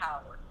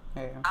superpower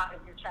out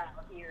of your child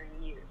here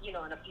in years, in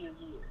a few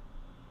years.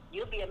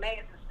 You'll be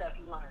amazed at the stuff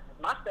he learns.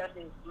 My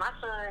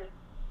son,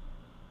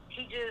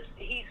 he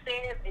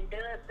says and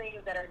does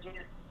things that are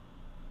just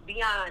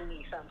beyond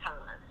me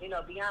sometimes,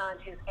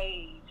 beyond his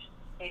age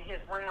and his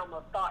realm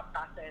of thought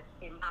process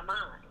in my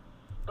mind.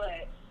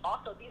 But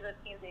also, these are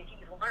things that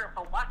he's learned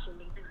from watching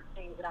me do the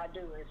things that I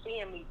do and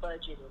seeing me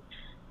budget.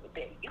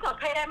 You gonna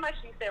pay that much?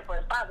 He said for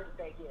his Father's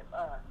Day gift.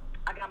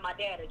 I got my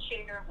dad a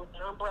chair with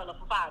an umbrella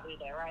for Father's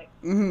Day, right?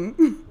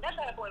 Mm-hmm. That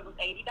bad boy was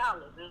 $80. It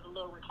was a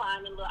little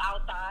reclining, little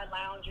outside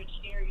lounger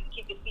chair. You can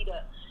kick your feet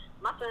up.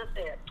 My son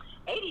said,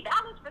 $80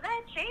 for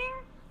that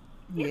chair?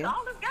 Yeah.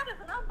 All it's got is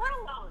an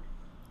umbrella on it.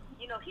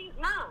 He's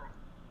 9,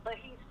 but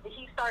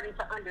he's starting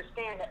to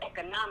understand the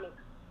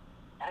economics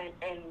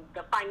and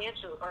the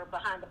financial, or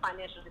behind the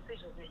financial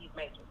decisions that he's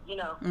making.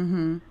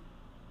 Mm-hmm.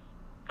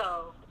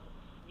 So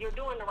you're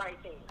doing the right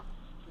thing.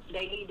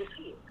 They need to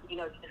see it.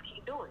 Just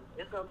keep doing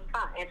it. It's gonna be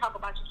fine. And talk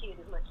about your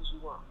kids as much as you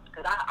want,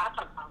 because I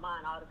talk about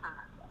mine all the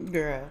time. So.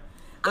 Girl,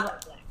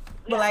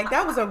 but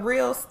that was a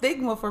real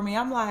stigma for me.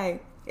 I'm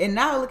like, and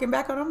now looking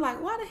back on it, I'm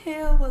like, why the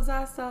hell was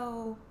I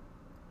so?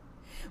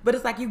 But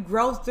it's like you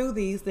grow through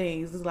these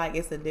things. It's like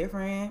it's a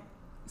different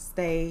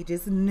stage.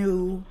 It's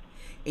new,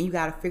 and you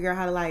got to figure out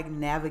how to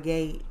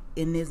navigate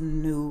in this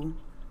new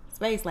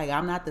space. Like,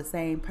 I'm not the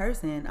same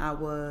person I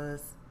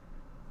was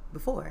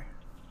before.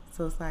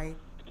 So it's like,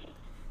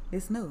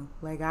 it's new.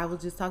 Like, I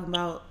was just talking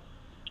about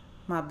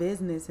my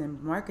business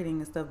and marketing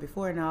and stuff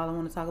before, and now all I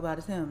want to talk about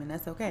is him, and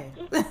that's okay.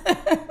 Yeah,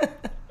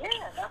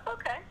 that's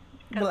okay.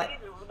 Because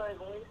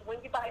when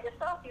you buy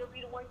yourself, he'll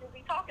be the one you'll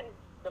be talking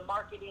the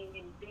marketing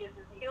and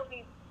business. He'll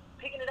be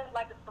picking it up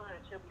like a sponge.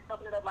 He'll be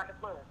soaking it up like a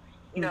sponge.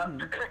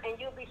 And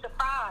you'll be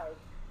surprised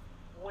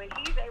when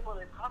he's able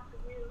to talk to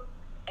you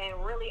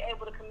and really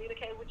able to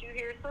communicate with you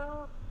here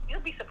soon.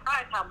 You'll be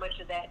surprised how much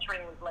of that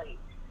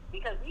translates.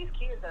 Because these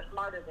kids are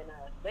smarter than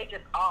us. They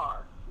just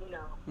are,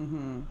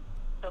 Mm-hmm.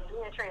 So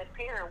being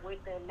transparent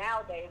with them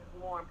nowadays is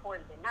more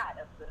important than not,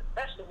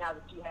 especially now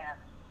that you have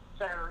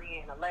Siri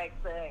and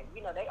Alexa. And,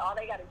 all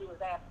they got to do is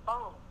ask the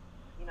phone,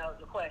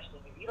 the question.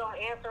 If you don't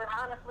answer it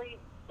honestly,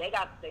 they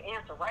got the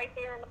answer right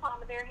there in the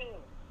palm of their hand.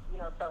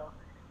 So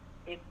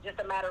it's just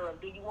a matter of,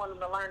 do you want them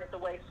to learn it the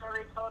way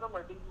Siri told them,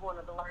 or do you want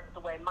them to learn it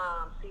the way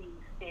Mom sees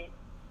fit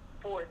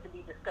for it to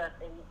be discussed?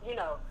 And,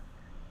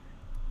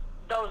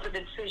 those are the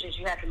decisions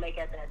you have to make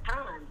at that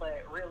time.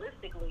 But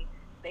realistically,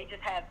 they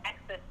just have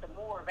access to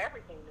more of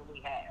everything than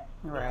we have.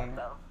 Right.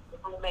 So it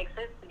only makes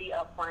sense to be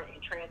upfront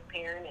and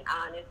transparent and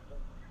honest.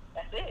 And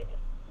that's it.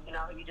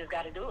 You just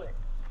got to do it.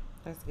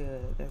 That's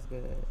good. That's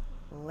good.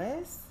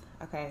 Let's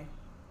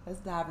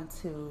dive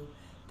into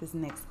this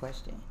next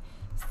question.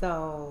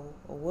 So,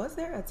 was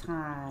there a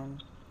time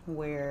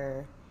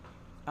where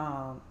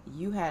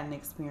you had an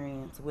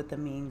experience with a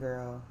mean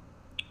girl?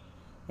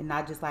 And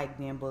not just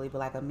being bullied,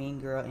 but a mean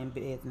girl in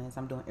business.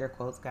 I'm doing air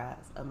quotes,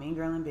 guys. A mean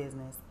girl in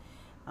business.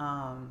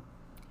 And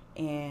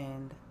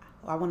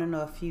I want to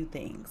know a few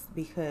things,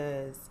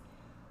 because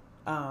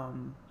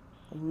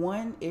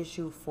one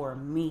issue for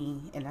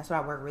me, and that's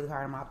what I work really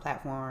hard on my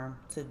platform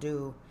to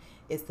do,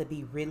 is to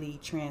be really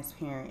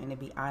transparent and to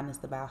be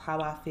honest about how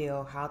I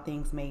feel, how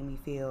things made me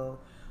feel,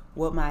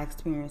 what my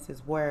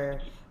experiences were,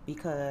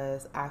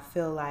 because I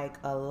feel like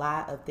a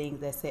lot of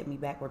things that set me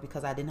back were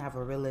because I didn't have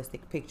a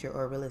realistic picture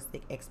or a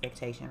realistic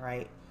expectation,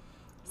 right?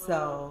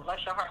 So,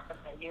 bless your heart.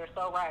 You're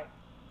so right.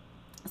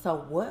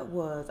 So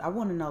I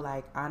want to know,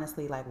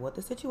 honestly, what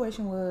the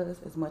situation was,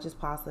 as much as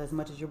possible, as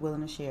much as you're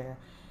willing to share,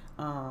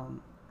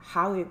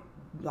 how it,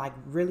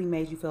 really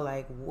made you feel.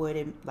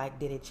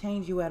 Did it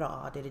change you at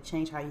all? Did it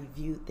change how you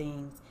viewed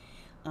things?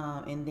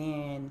 And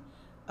then,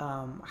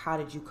 how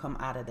did you come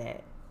out of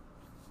that?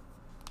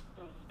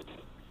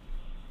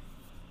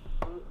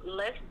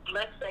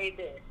 Let's say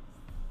this.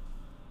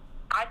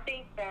 I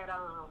think that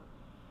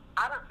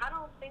I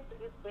don't think that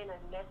it's been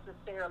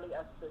necessarily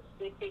a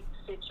specific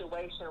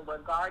situation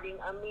regarding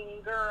a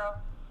mean girl.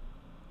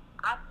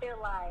 I feel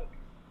like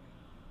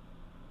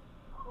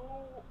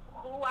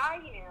who I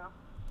am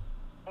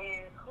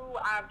and who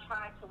I've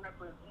tried to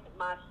represent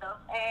myself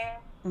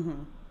as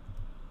mm-hmm.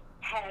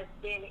 has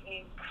been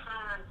in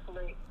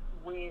conflict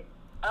with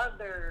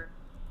other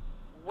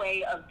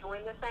way of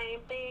doing the same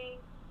thing.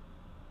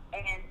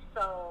 And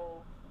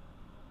so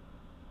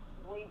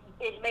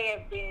it may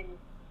have been,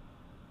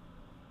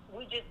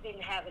 we just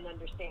didn't have an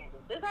understanding.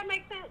 Does that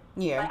make sense?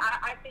 Yeah.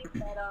 I think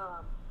that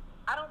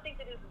I don't think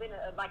that it's been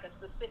a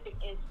specific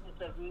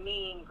instance of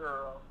mean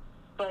girl,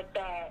 but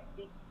that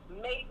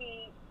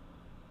maybe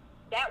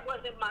that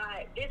wasn't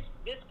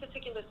this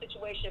particular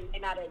situation may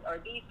not have, or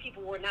these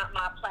people were not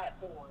my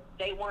platform.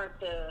 They weren't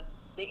the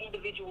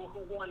individual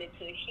who wanted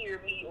to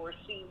hear me or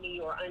see me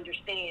or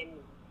understand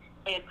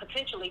me, and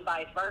potentially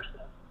vice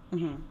versa.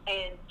 Mm-hmm.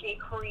 And it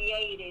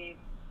created,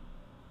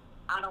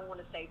 I don't want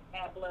to say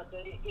bad blood,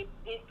 but it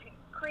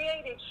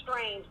created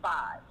strange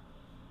vibes,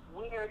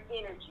 weird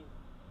energy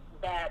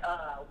that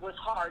was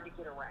hard to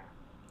get around.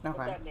 if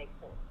Okay. that makes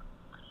sense.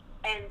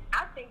 And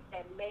I think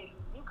that maybe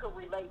you could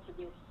relate to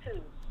this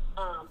too,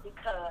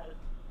 because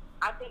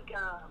I think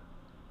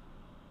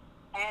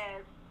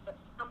as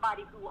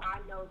somebody who I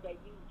know that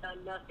you've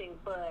done nothing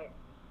but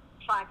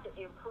try to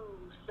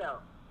improve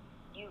self.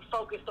 You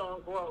focus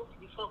on growth.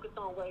 You focus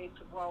on ways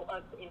to grow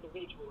us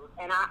individuals.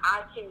 And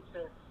I tend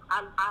to,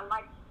 I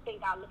like to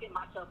think I look at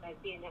myself as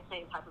being that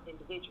same type of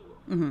individual.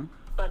 Mm-hmm.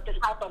 But the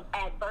type of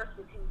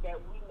adversity that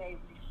we may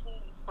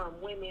receive from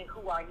women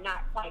who are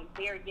not quite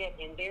there yet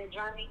in their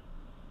journey,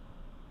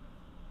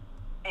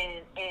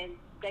 and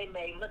they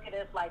may look at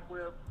us like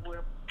we're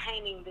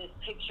painting this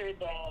picture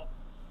that,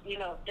 you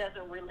know,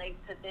 doesn't relate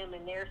to them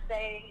in their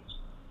stage,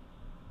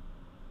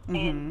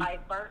 and vice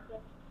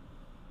versa.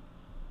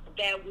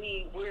 That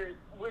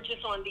we're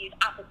just on these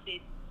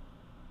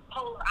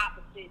polar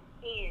opposite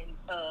ends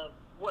of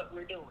what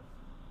we're doing,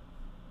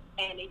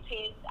 and it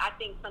tends, I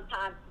think,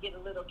 sometimes to get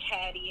a little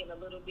catty and a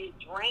little bit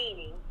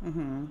draining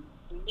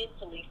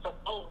mentally for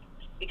both,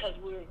 because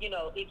we're, you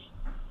know, it's,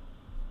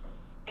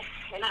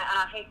 and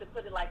I hate to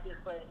put it like this,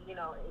 but, you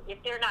know,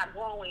 if they're not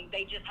growing,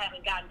 they just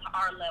haven't gotten to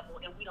our level,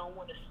 and we don't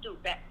want to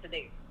stoop back to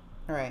theirs.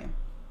 Right.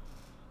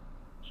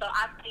 So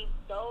I think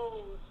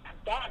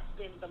that's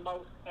been the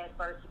most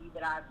adversity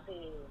that I've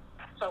seen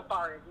so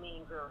far as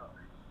Mean Girl,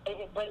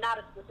 but not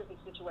a specific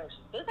situation.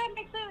 Does that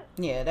make sense?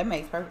 Yeah, that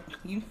makes perfect.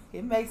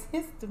 It makes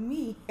sense to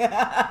me. Okay.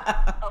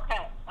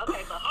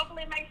 So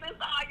hopefully it makes sense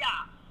to all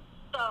y'all.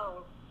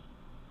 So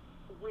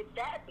with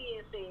that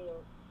being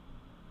said,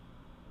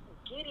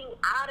 getting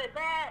out of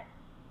that,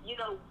 you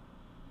know,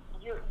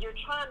 you're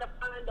trying to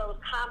find those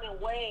common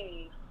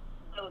ways,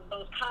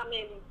 those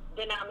common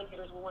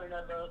denominators with one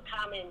another, those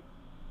common.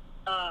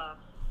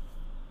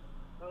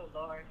 Oh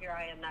Lord, here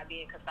I am not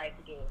being concise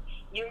again.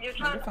 You're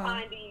trying to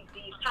find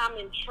these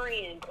common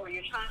trends, or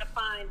you're trying to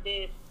find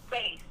this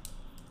space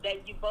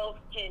that you both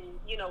can,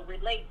 you know,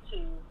 relate to,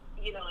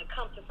 you know, and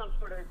come to some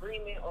sort of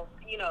agreement, or,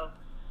 you know,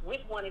 with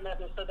one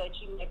another, so that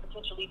you may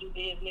potentially do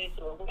business,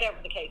 or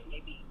whatever the case may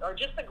be, or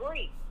just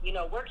agree. You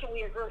know, where can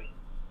we agree?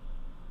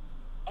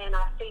 And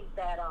I think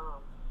that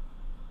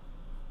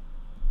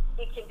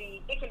it can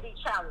be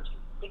challenging.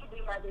 It can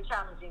be rather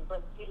challenging,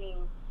 but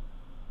getting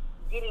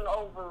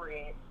over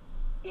it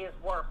is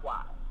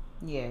worthwhile.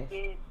 Yes.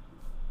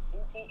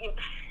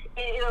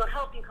 It'll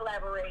help you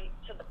collaborate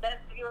to the best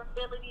of your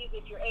abilities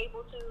if you're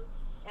able to.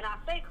 And I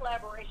say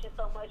collaboration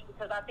so much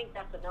because I think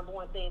that's the number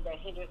one thing that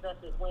hinders us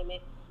as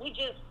women.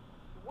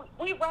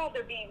 We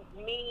rather be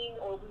mean,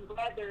 or we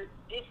rather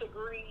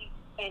disagree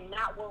and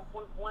not work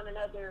with one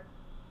another,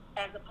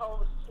 as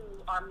opposed to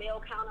our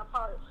male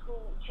counterparts who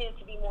tend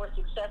to be more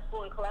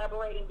successful in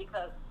collaborating,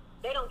 because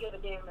they don't give a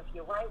damn if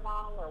you're right,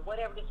 wrong, or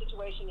whatever the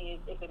situation is.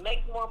 If it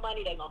makes more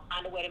money, they're going to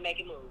find a way to make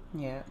it move.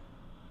 Yeah.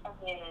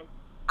 And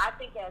I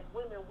think as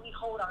women, we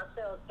hold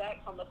ourselves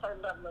back from a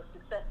certain level of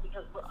success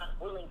because we're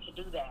unwilling to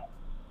do that.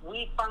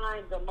 We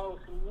find the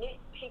most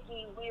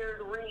nitpicky,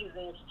 weird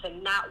reasons to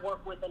not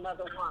work with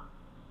another woman.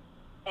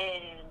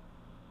 And,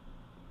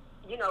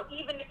 you know,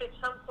 even if it's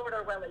some sort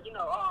of, you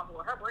know, oh,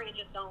 well, her brand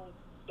just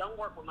don't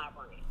work with my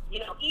brand. You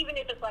know, even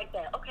if it's like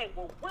that, okay,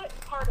 well, what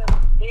part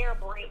of their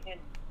brand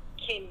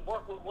can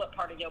work with what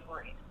part of your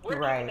brand?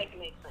 Where can you make it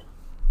make sense?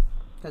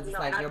 Because it's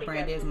like your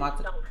brand is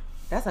multi.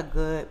 That's a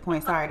good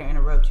point. Sorry to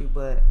interrupt you,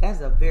 but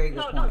that's a very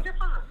good point. No, you're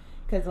fine.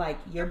 Because like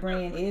your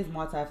brand is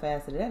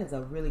multifaceted. That is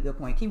a really good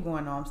point. Keep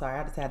going on. I'm sorry.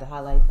 I just had to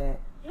highlight that.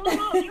 No,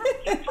 you're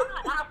fine.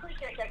 I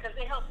appreciate that because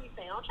it helps me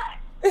stay on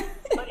track.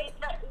 But it's,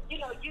 you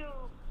know,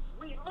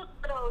 we look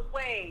for those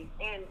ways,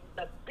 and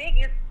the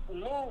biggest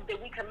move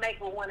that we can make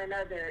with one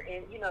another,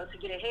 and, you know, to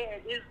get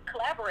ahead, is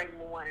collaborating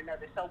with one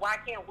another. So why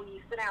can't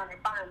we sit down and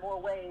find more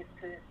ways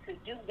to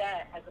do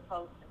that as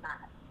opposed to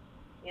not?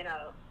 You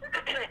know,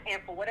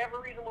 and for whatever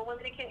reason, with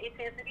women, it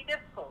tends to be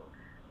difficult.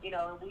 You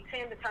know, and we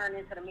tend to turn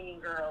into the mean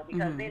girl,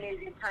 because then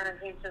it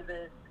turns into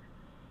the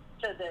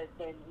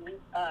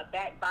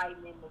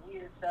backbiting and the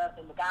weird stuff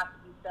and the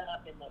gossipy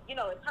stuff, and you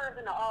know, it turns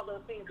into all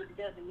those things that it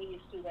doesn't need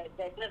to.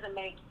 That doesn't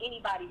make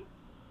anybody's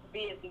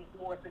business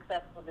more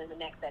successful than the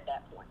next at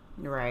that point.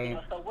 Right. You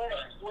know, so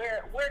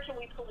where can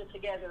we pull it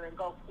together and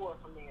go forward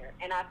from there?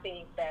 And I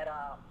think that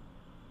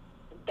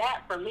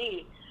that for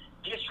me,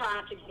 just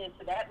trying to get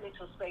into that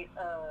mental space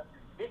of,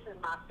 this is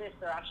my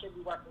sister, I should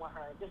be working with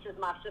her. This is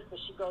my sister,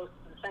 she goes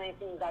through the same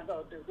things I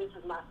go through. This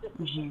is my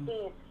sister,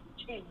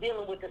 she's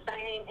dealing with the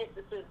same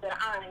instances that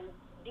I'm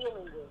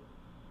dealing with.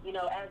 You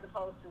know, as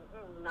opposed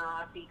to,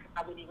 nah, see,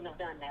 I wouldn't even have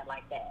done that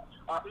like that.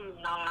 Or,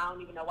 nah, I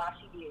don't even know why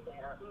she did that.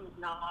 Or,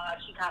 nah,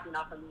 she copied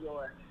off of me.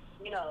 Or,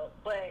 you know,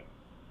 but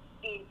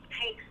it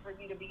takes for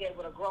you to be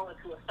able to grow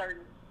into a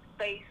certain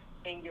space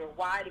and your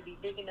why to be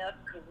big enough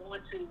to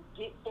want to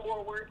get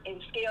forward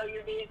and scale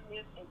your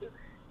business, and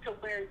to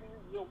where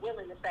you're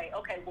willing to say,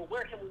 okay, well,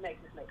 where can we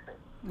make this make sense?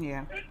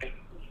 Yeah.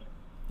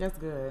 That's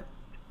good.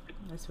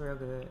 That's real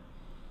good.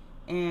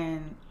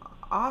 And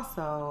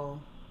also,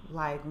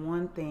 like,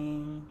 one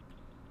thing,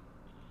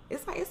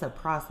 it's like, it's a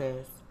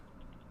process.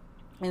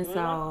 And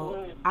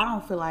so I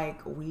don't feel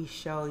like we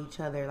show each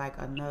other like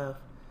enough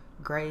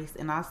grace,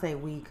 and I say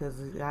we because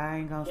I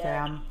ain't gonna say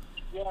I'm.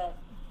 Yes.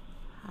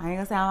 I ain't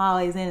gonna say I'm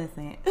always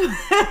innocent.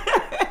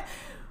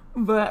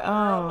 But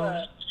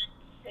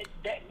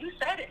you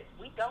said it.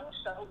 We don't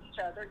show each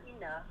other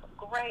enough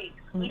grace.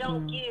 We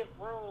don't give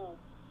room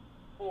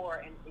for.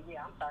 And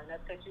yeah, I'm sorry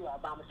not to cut you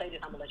off, but I'm gonna say this.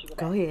 I'm gonna let you go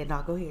back. Go ahead.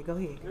 No, go ahead.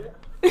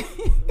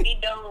 We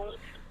don't.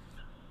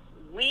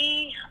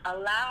 We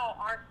allow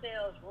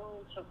ourselves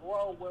room to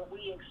grow where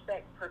we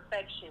expect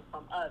perfection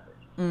from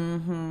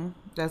others.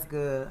 That's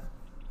good.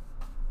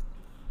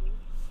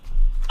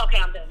 Okay,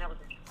 I'm done. That was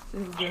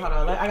it. Hold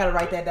on. I gotta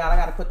write that down. I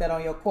gotta put that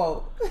on your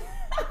quote. I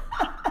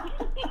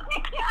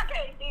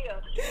can't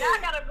deal. Now I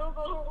gotta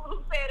Google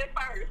who said it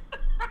first.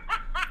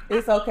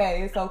 It's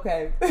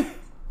okay.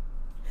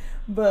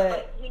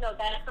 But you know,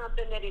 that's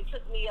something that it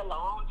took me a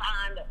long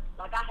time to,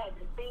 like, I had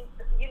to think,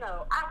 you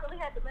know, I really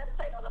had to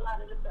meditate on a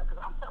lot of this stuff,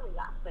 because I'm telling you,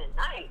 I spent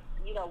nights,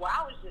 you know, where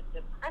I was just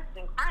depressed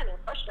and crying and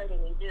frustrated,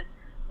 and just,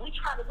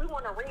 we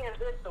want to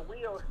reinvent the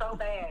wheel so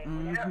bad,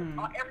 and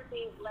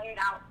everything's laid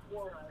out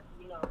for us,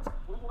 you know,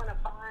 we want to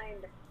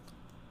find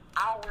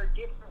our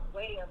different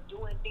way of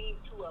doing things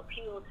to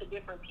appeal to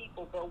different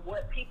people, but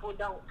what people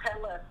don't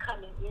tell us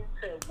coming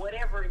into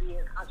whatever it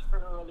is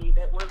entrepreneurially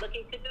that we're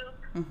looking to do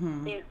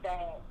is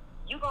that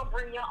you're going to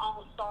bring your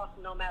own sauce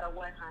no matter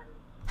what,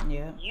 honey.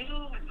 Yeah. You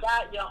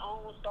got your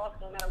own sauce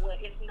no matter what.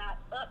 It's not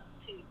up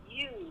to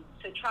you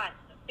to try to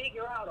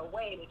figure out a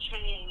way to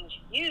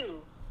change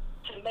you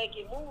to make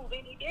it move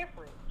any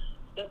different.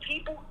 The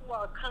people who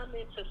are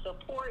coming to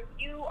support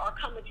you are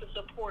coming to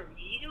support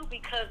you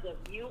because of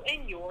you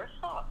and your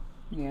sauce.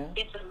 Yeah.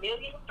 It's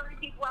 1,000,003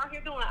 people out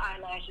here doing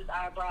eyelashes,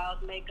 eyebrows,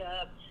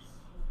 makeup,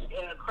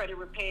 credit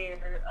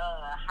repair,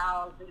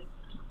 houses,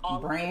 all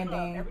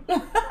branding.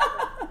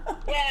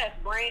 Yes,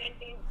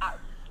 branding.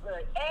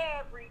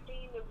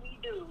 Everything that we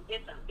do,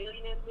 it's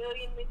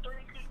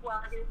 1,000,003 people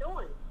out here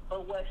doing it.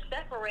 But what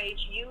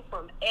separates you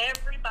from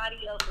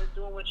everybody else that's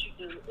doing what you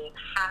do is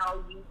how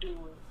you do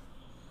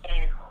it,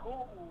 and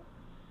who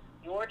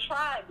your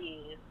tribe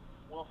is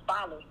will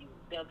follow you.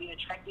 They'll be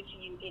attracted to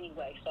you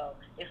anyway. So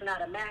it's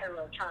not a matter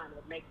of trying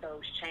to make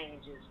those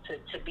changes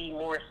to be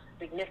more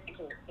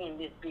significant in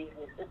this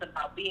business. It's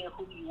about being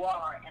who you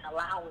are and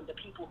allowing the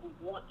people who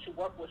want to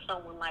work with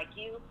someone like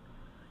you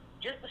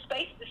just the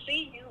space to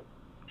see you,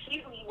 see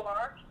who you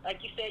are.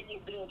 Like you said,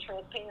 you're being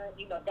transparent.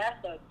 You know, that's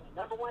the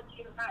number one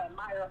thing I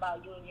admire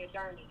about you and your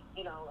journey.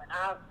 You know, and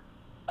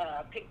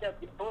I've picked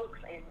up your books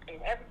and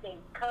everything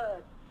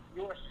because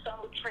you're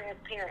so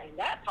transparent, and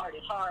that part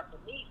is hard for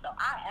me. So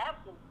I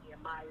absolutely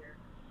admire,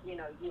 you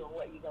know, you and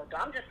what you go through.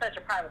 I'm just such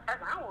a private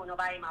person. I don't want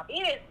nobody in my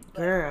business.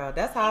 Girl,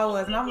 that's how I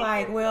was. And I'm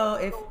like, well,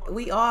 if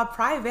we are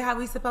private, how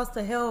we supposed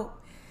to help?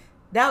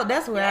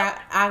 That's where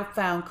I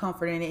found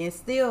comfort in it. And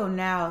still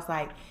now it's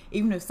like,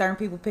 even if certain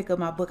people pick up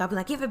my book, I'll be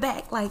like, give it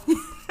back. Like, oh,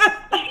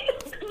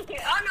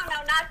 no,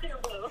 not you,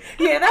 boo.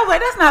 Yeah,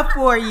 that's not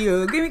for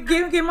you.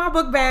 Give my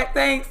book back.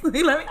 Thanks. let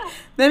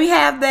me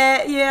have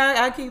that.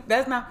 Yeah,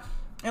 that's not.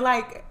 And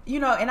like, you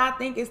know, and I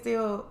think it's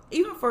still,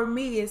 even for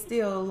me, it's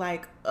still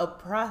like a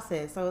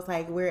process. So it's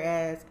like,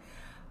 whereas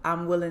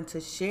I'm willing to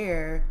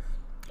share,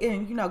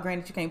 and you know,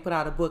 granted, you can't put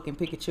out a book and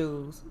pick and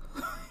choose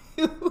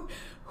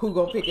who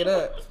gonna pick it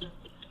up.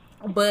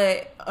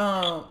 But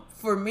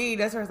for me,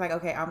 that's where it's like,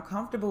 okay, I'm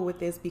comfortable with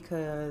this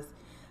because,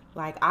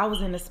 like, I'm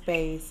in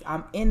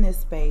this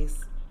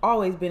space,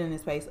 always been in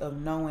this space of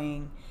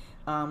knowing,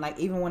 like,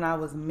 even when I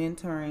was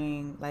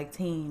mentoring like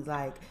teens,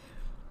 like.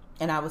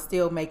 And I was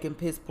still making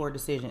piss poor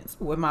decisions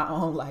with my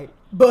own life.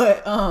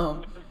 But,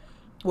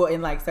 well,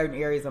 in like certain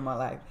areas of my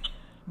life.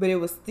 But it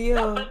was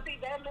still. But see,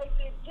 that makes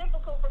it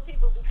difficult for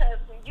people because,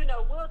 you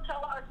know, we'll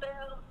tell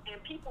ourselves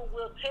and people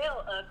will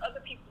tell us,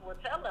 other people will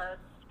tell us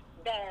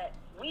that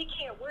we're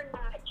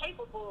not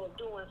capable of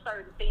doing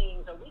certain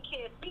things, or we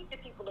can't speak to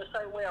people a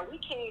certain way, or we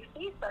can't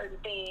see certain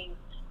things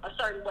a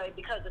certain way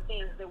because of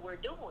things that we're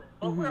doing.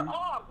 But we're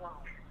all grown.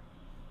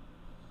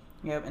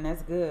 Yep, and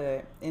that's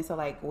good. And so,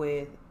 like,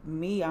 with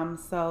me, I'm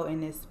so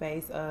in this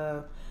space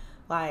of,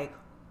 like,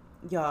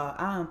 y'all,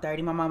 I'm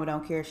 30. My mama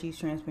don't care. She's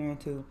transparent,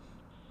 too.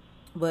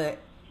 But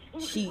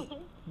she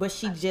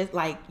just,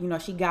 like, you know,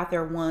 she got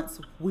there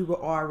once we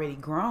were already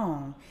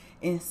grown.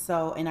 And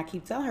so, and I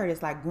keep telling her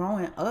this, like,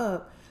 growing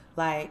up,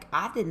 like,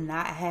 I did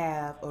not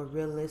have a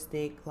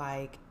realistic,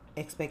 like,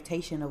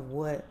 expectation of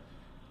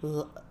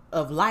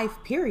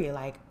life, period.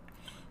 Like,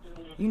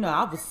 you know,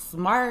 I was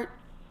smart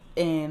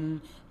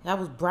and I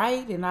was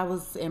bright and I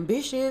was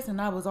ambitious and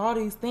I was all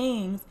these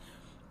things.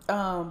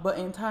 But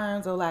in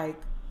terms of like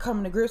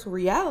coming to grips with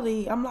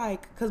reality, I'm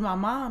like, because my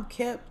mom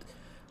kept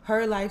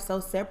her life so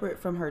separate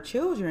from her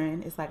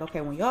children. It's like,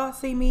 okay, when y'all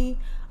see me,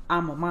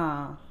 I'm a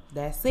mom.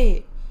 That's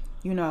it.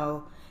 You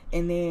know,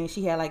 and then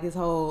she had like this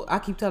whole, I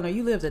keep telling her,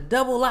 you lived a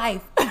double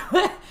life.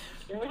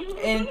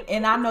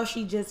 and I know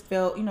she just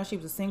felt, you know, she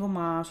was a single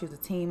mom. She was a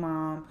teen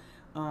mom.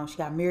 She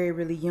got married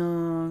really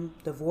young,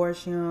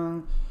 divorced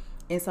young.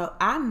 And so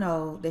I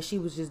know that she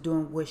was just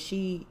doing what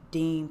she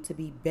deemed to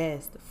be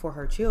best for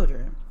her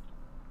children,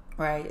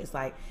 right? It's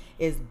like,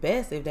 it's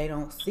best if they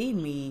don't see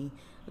me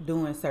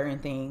doing certain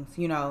things,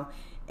 you know.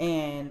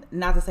 And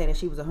not to say that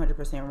she was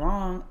 100%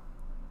 wrong.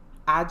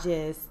 I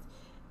just,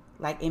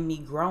 like, in me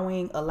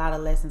growing, a lot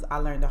of lessons I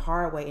learned the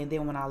hard way. And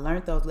then when I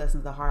learned those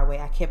lessons the hard way,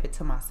 I kept it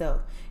to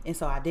myself. And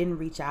so I didn't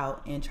reach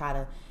out and try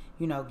to,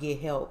 you know, get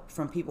help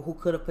from people who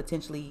could have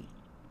potentially,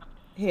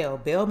 hell,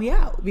 bailed me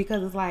out.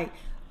 Because it's like,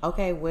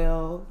 okay,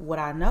 well, what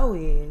I know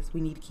is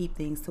we need to keep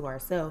things to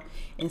ourselves.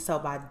 And so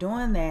by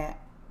doing that,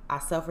 I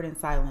suffered in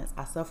silence.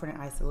 I suffered in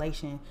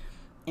isolation.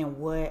 And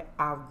what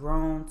I've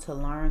grown to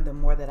learn the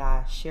more that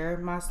I share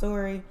my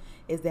story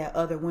is that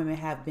other women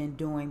have been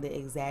doing the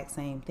exact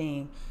same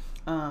thing.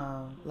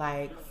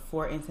 Like,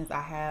 for instance,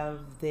 I have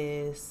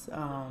this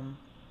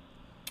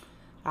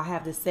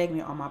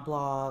segment on my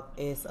blog.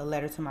 It's a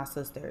letter to my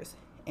sisters.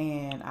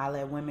 And I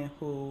let women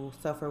who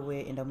suffer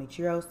with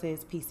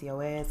endometriosis,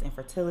 PCOS,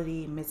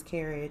 infertility,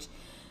 miscarriage,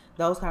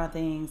 those kind of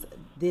things.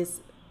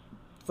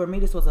 For me,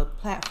 this was a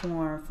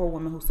platform for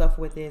women who suffer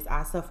with this.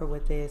 I suffer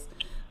with this,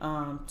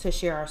 to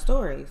share our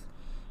stories.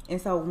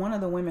 And so one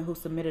of the women who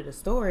submitted a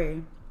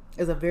story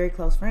is a very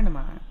close friend of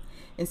mine.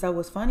 And so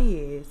what's funny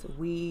is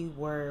we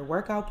were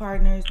workout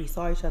partners. We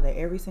saw each other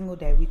every single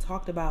day. We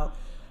talked about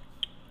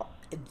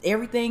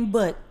everything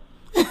but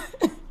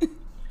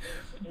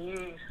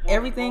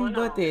everything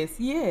but this.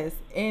 Yes.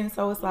 And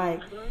so it's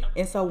like,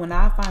 and so when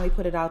I finally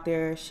put it out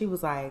there, she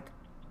was like,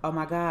 oh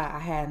my God, I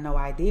had no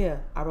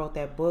idea. I wrote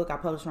that book. I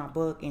published my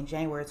book in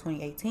January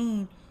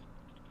 2018.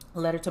 A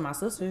letter to my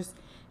sisters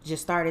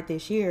just started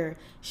this year.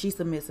 She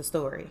submits a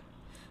story.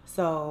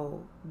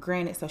 So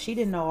granted, so she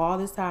didn't know all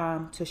this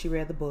time till she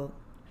read the book.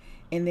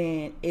 And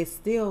then it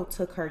still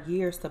took her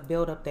years to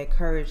build up that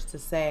courage to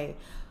say,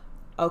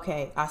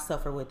 okay, I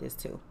suffer with this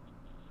too.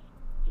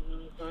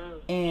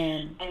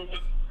 And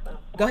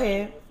go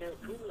ahead.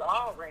 We were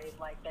all raised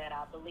like that,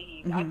 I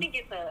believe. I think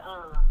it's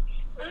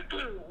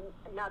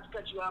not to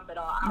cut you off at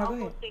all. I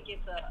almost think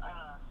it's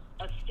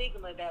a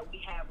stigma that we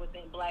have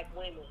within Black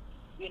women,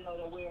 you know,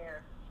 to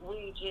where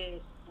we're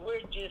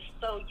just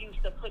so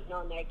used to putting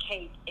on that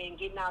cape and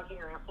getting out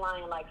here and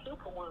flying like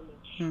Superwoman.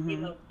 You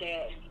know,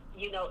 that,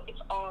 you know,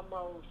 it's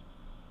almost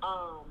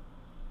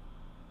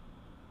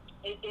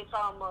it's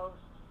almost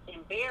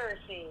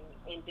embarrassing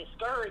and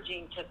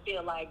discouraging to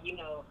feel like, you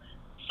know,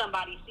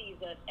 somebody sees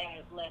us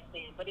as less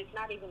than, but it's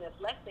not even as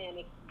less than,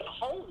 it's the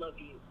whole of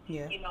you.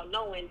 Yeah. You know,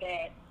 knowing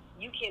that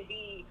you can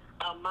be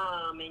a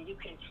mom and you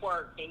can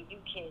twerk and you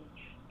can,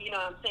 you know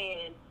what I'm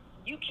saying,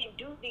 you can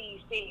do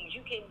these things.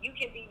 You can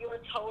be your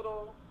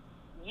total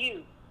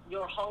you,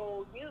 your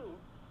whole you,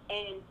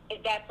 and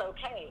that's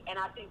okay. And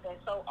I think that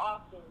so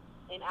often,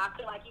 and I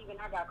feel like even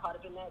I got caught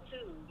up in that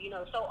too. You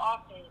know, so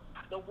often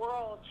the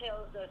world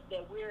tells us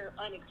that we're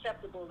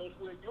unacceptable if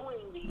we're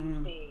doing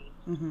these things.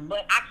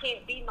 But I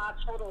can't be my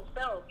total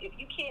self. If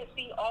you can't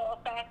see all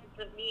facets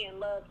of me and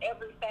love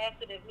every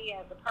facet of me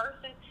as a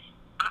person,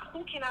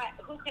 who can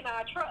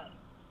I trust?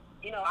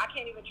 You know, I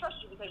can't even trust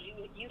you because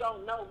you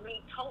don't know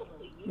me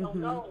totally. You don't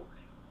know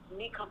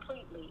me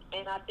completely.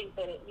 And I think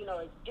that it's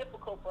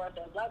difficult for us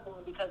as Black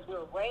women because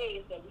we're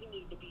raised that we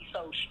need to be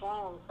so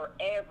strong for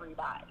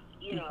everybody.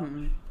 You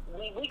know,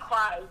 we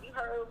cry. You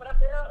heard what I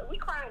said? We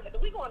cry.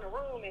 We go in the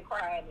room and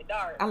cry in the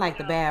dark. I like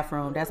the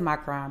bathroom. That's my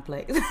crying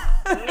place. Man,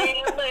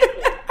 listen.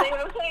 See what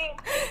I'm saying?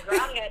 Girl,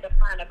 I had to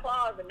find a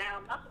closet.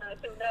 Now my son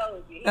too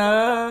nosy. You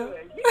got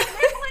allergies.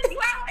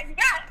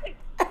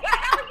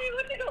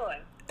 What you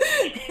doing?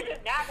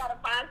 Now I gotta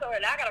find somewhere.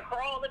 Now I gotta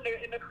crawl in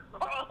the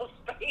crawl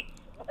space.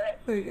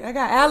 I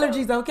got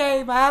allergies,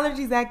 okay? My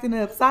allergies acting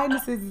up.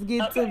 Sinuses is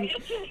getting to me.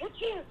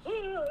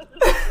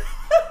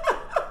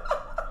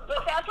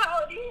 But that's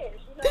how it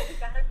is. You know,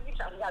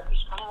 we gotta be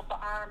strong for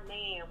our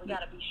man. We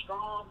gotta be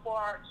strong for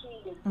our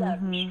kids. We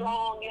gotta be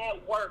strong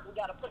at work. We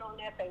gotta put on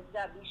that face. We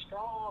gotta be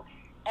strong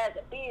as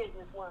a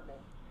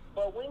businesswoman.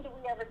 But when do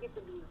we ever get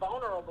to be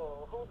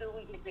vulnerable? Who do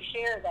we get to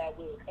share that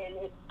with? And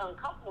it's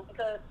uncomfortable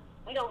because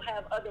we don't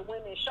have other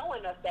women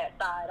showing us that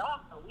side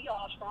also. We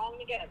all strong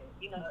together,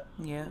 you know.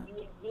 Yeah.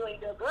 You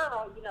and your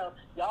girl, you know,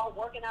 y'all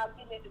working out,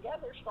 getting it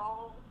together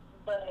strong.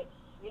 But,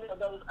 you know,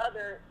 those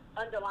other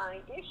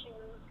underlying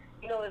issues,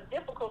 you know, it's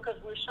difficult because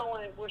we're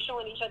showing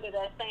each other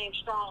that same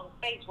strong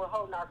face. We're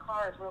holding our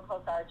cards real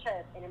close to our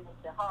chest, and it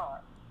makes it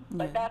hard. Yeah.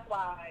 But that's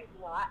why,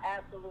 you know, I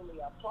absolutely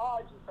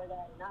applaud you for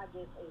that, and I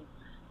just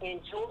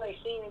enjoy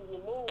seeing you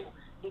move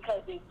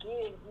because it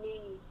gives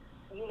me,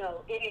 you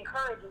know, it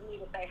encourages me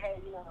to say, hey,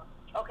 you know,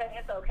 okay,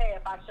 it's okay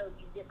if I show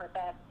you different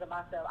facets of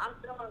myself. I'm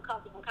still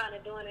uncomfortable kind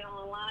of doing it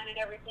online and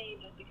everything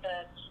just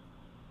because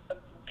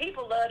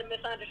people love to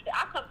misunderstand.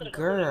 I come to the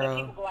conclusion that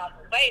people go out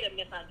the way to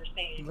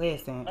misunderstand.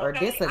 Listen, okay? or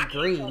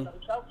disagree. I can't tell them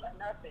jokes or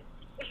nothing.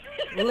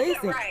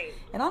 Listen, right.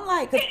 And I'm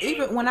like, because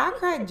even when I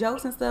crack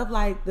jokes and stuff,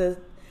 like the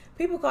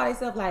people call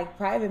themselves like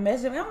private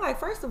messaging. I'm like,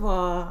 first of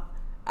all,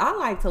 I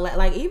like to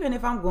like even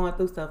if I'm going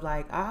through stuff,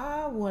 like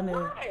I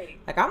wanna,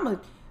 like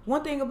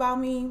one thing about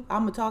me,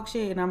 I'm gonna talk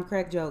shit and I'm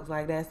crack jokes.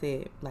 Like that's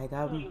it. Like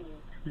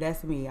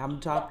that's me. I'm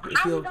talking.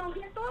 How we gonna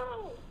get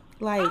through?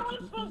 Like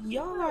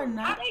y'all are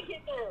not. How they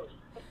get through?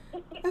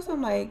 That's what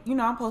I'm like,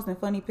 I'm posting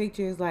funny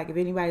pictures. Like, if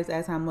anybody's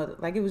asking how mother,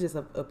 like, it was just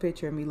a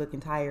picture of me looking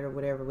tired or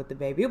whatever with the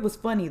baby. It was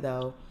funny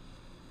though.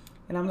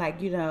 And I'm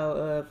like,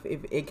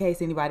 if in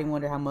case anybody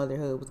wondered how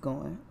motherhood was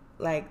going,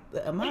 like,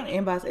 the amount of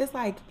inbox, it's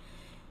like,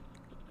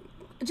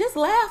 just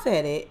laugh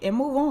at it and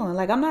move on.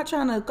 Like, I'm not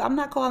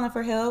calling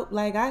for help.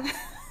 Like, Right.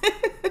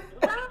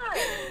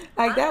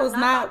 like, I that am was not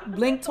about not to do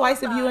blink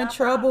twice if you in I promise.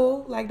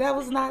 trouble. Like, that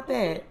was not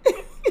that.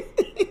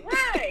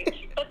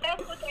 Right. But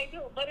that's what they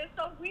do. But it's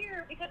so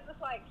weird because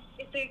it's like,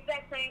 it's the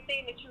exact same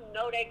thing that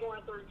they're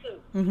going through too.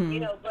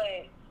 Mm-hmm.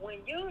 But when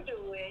you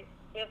do it,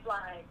 it's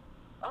like,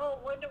 oh,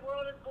 what in the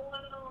world is going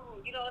on?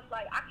 It's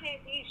like, I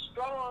can't be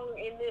strong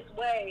in this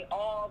way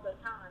all the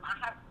time. I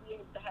have to be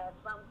able to have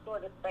some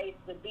sort of space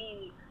to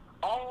be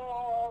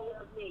all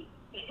of me.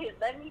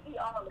 Let me be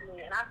all of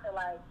me. And I feel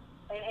like,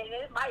 and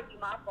it might be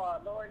my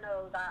fault. Lord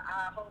knows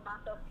I hold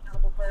myself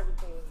accountable for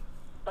everything.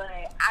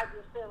 But I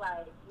just feel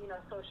like,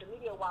 social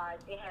media wise,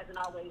 it hasn't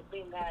always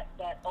been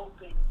that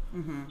open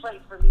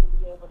place for me to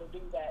be able to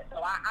do that.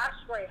 So I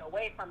stray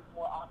away from it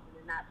more often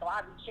than not. So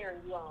I'll be cheering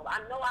you on. I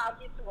know I'll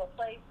get to a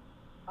place,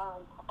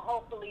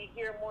 hopefully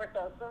here more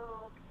so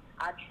soon.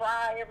 I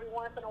try every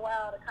once in a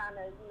while to kind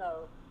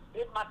of,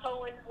 dip my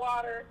toe in the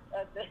water,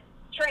 the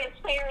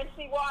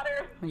transparency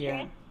water.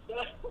 Yeah.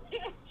 But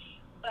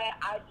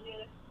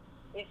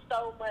it's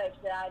so much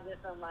that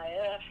I'm like,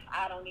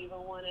 I don't even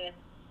want to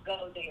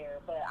go there,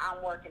 but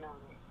I'm working on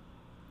it.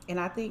 And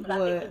I think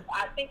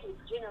I think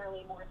it's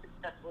generally more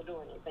successful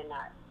doing it than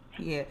not.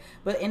 Yeah,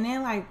 and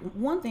then like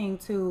one thing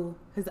too,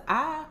 because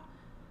I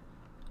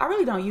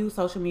really don't use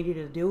social media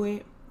to do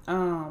it.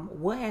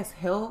 What has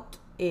helped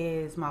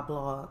is my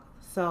blog.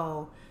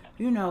 So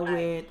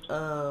with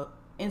a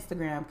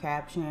Instagram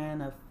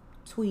caption, a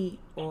tweet,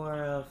 or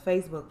a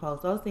Facebook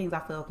post, those things I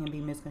feel can be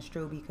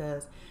misconstrued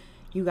because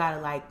you gotta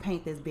like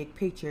paint this big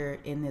picture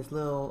in this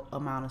little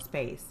amount of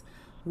space.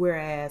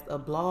 Whereas a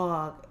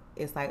blog,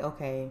 it's like,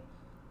 okay,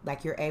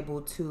 like you're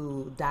able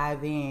to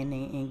dive in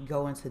and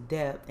go into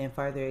depth and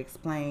further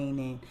explain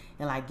and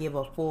like give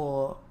a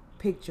full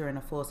picture and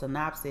a full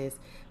synopsis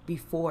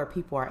before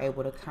people are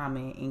able to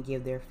comment and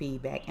give their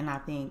feedback. And I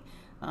think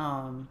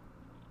I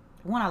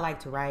like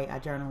to write. I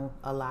journal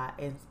a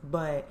lot,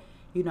 but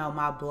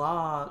my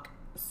blog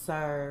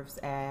serves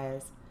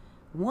as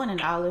an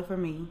outlet for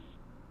me.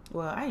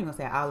 Well, I ain't gonna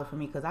say outlet for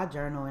me because I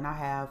journal and I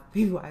have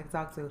people I can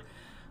talk to.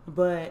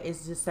 But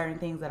it's just certain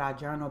things that I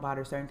journal about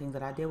or certain things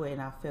that I deal with,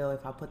 and I feel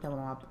if I put them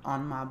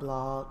on my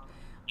blog,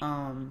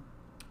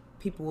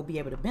 people will be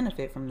able to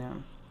benefit from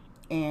them.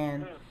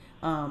 And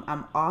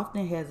I'm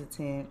often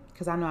hesitant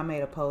because I know I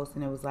made a post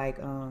and it was like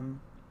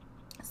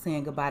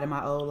saying goodbye to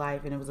my old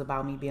life, and it was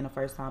about me being a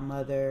first-time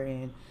mother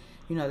and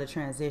the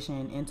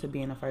transition into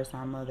being a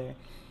first-time mother.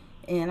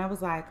 And I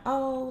was like,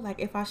 oh, like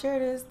if I share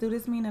this, do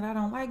this mean that I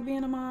don't like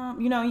being a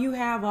mom? You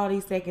have all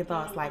these second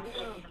thoughts, like,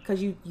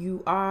 because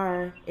you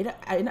are,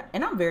 and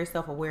I'm very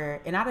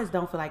self-aware, and I just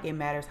don't feel like it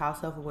matters how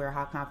self-aware or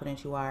how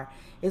confident you are.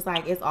 It's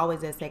like, it's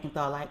always that second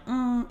thought, like,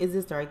 is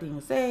this the right thing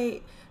to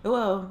say?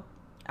 Well,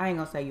 I ain't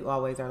gonna say you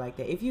always are like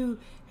that. If you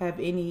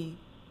have any,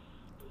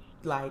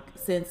 like,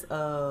 sense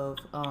of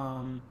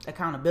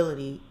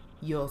accountability,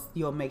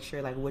 you'll make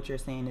sure, like, what you're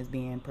saying is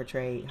being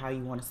portrayed how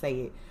you want to say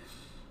it.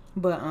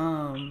 But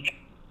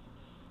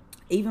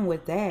even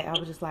with that, I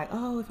was just like,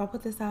 oh, if I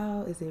put this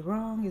out, is it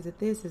wrong? Is it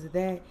this? Is it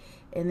that?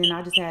 And then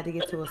I just had to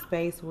get to a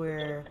space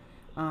where,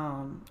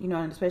 and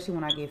especially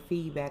when I get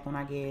feedback, when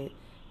I get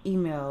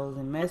emails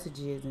and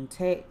messages and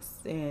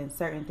texts and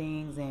certain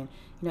things, and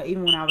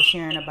even when I was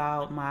sharing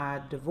about my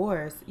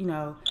divorce,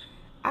 I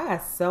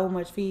got so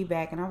much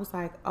feedback, and I was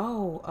like,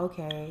 oh,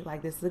 okay,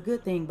 like this is a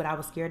good thing. But I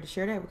was scared to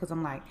share that because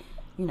I'm like,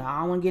 I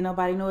don't want to get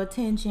nobody no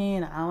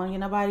attention. I don't want to get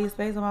nobody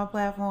space on my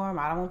platform.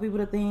 I don't want people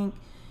to think,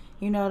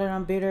 that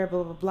I'm bitter,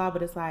 blah, blah, blah.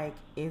 But it's like,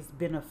 it's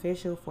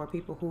beneficial for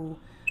people who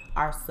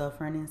are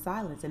suffering in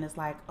silence. And it's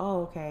like,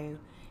 oh, okay.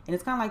 And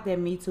it's kind of like that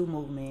Me Too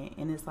movement.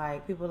 And it's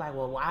like, people are like,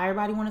 well, why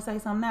everybody want to say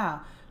something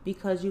now?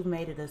 Because you've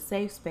made it a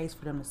safe space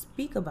for them to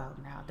speak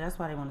about now. That's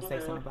why they want to say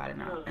something about it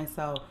now. And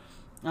so,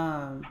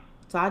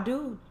 so I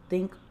do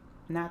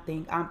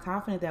I'm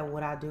confident that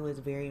what I do is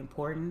very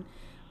important.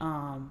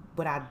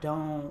 But I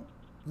don't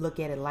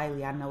look at it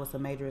lightly. I know it's a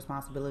major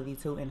responsibility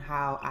too in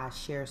how I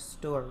share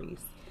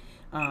stories.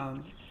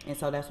 And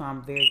so that's why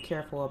I'm very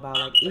careful about,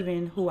 like,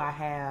 even who I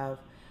have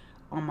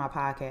on my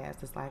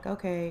podcast. It's like,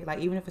 okay, like,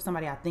 even if it's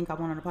somebody I think I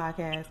want on the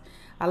podcast,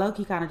 I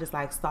low-key kind of just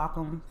like stalk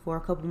them for a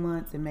couple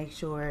months and make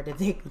sure that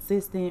they're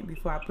consistent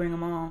before I bring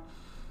them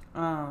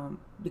on.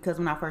 Because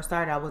when I first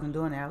started, I wasn't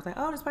doing that. I was like,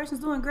 oh, this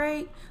person's doing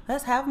great,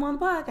 let's have them on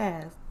the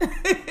podcast.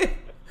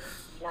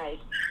 Nice.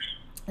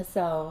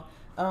 So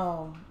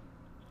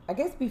I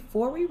guess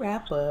before we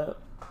wrap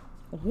up,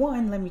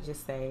 let me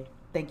just say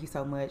thank you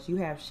so much. You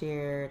have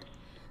shared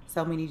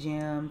so many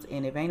gems,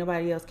 and if ain't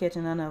nobody else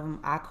catching none of them,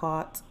 I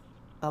caught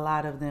a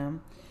lot of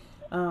them.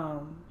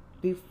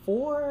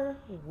 Before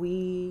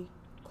we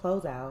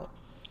close out,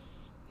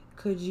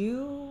 could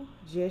you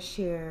just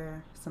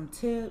share some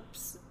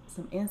tips,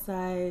 some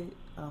insight,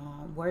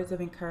 words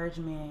of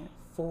encouragement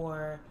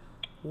for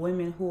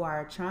women who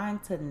are trying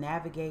to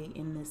navigate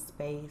in this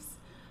space,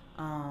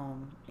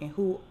 and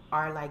who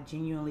are like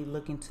genuinely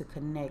looking to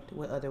connect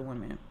with other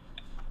women?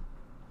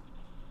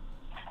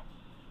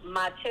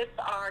 My tips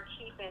are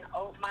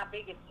my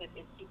biggest tip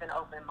is keep an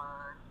open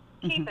mind.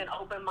 Keep an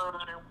open mind.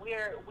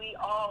 We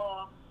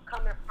all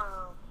coming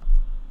from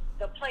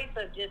the place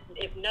of just,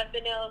 if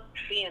nothing else,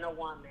 being a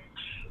woman.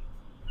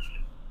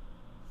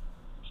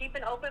 Keep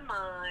an open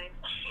mind.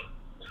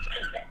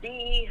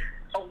 Be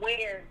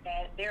aware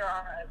that there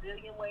are a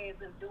billion ways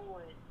of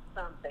doing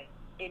something.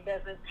 It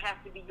doesn't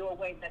have to be your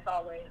way. That's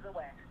always the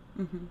way.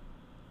 2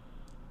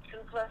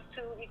 plus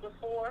 2 equals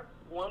 4.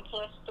 1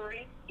 plus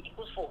 3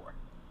 equals 4.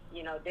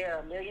 You know, there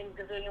are a million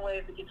gazillion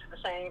ways to get to the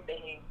same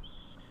thing.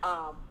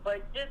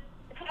 But just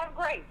have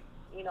grace.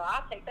 You know,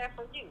 I'll take that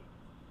from you.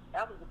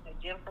 That was a good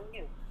gem from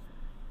you.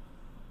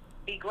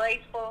 Be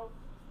graceful.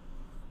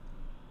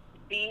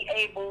 Be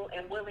able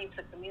and willing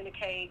to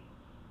communicate.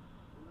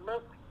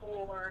 Look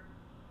for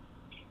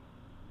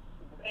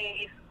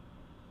ways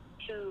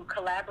to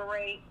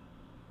collaborate,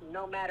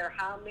 no matter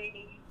how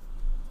many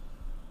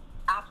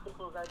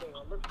obstacles are there.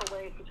 Look for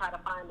ways to try to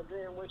find the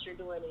good in what you're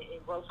doing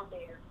and grow from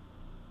there.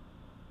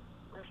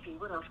 Let's see,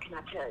 what else can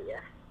I tell you?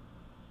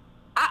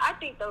 I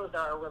think those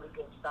are a really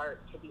good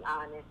start, to be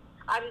honest.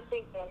 I just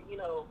think that, you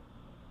know,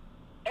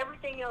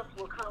 everything else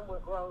will come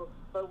with growth,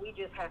 but we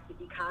just have to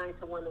be kind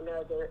to one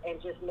another and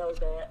just know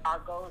that our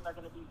goals are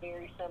going to be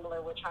very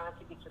similar. We're trying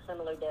to get to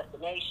similar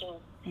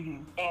destinations.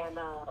 And,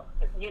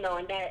 you know,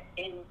 and that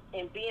in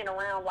being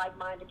around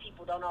like-minded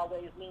people don't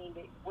always mean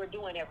that we're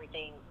doing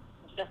everything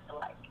just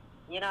alike,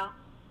 you know?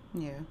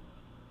 Yeah,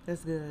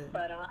 that's good.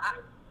 But, I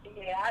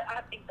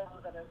think those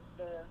are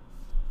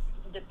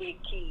the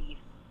big keys.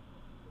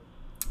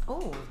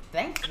 Oh,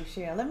 thank you,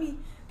 Chelle. Let me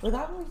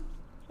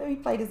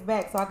play this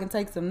back so I can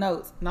take some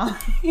notes. No. No,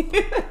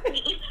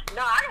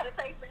 I gotta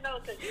take some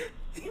notes because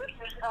you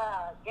just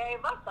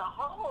gave us the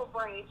whole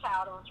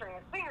brainchild on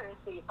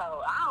transparency.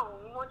 So I don't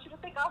even want you to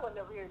think I wasn't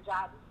over here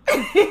jotting.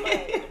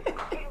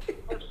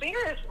 But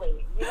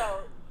seriously, you know,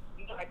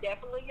 you are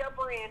definitely your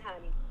brand,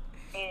 honey,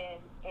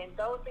 and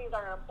those things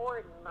are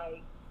important,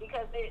 like,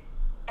 because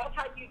that's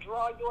how you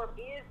draw your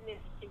business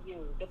to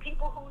you. The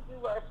people who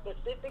you are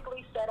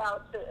specifically set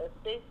out to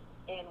assist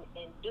and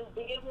do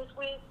business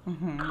with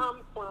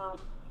come from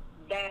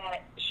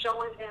that,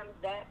 showing them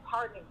that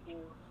part of you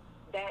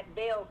that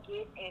they'll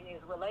get and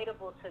is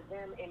relatable to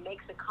them and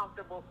makes it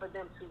comfortable for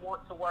them to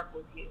want to work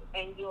with you.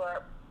 And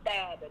you're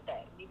fab at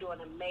that. You do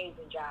an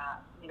amazing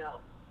job, you know.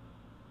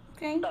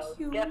 Thank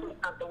you. Definitely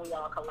something we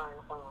all can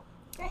learn from.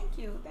 Thank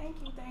you.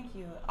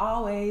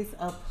 Always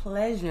a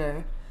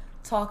pleasure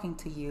talking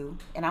to you.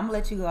 And I'm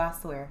going to let you go, I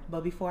swear.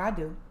 But before I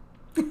do.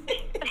 I'm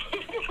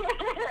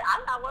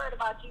not worried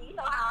about you. You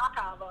know how I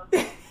convo.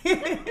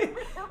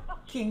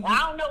 I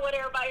don't know what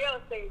everybody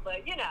else thinks,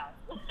 but you know.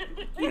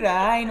 You know,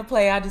 I ain't a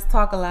player. I just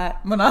talk a lot.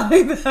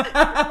 Right.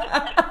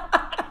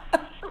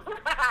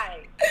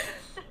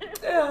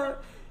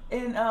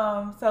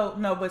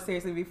 But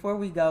seriously, before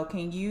we go,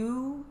 can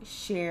you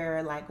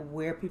share like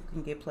where people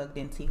can get plugged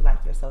into,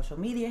 like your social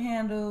media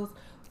handles,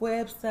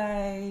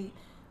 website,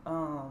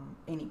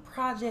 any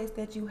projects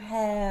that you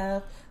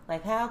have?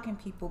 Like, how can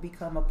people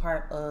become a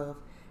part of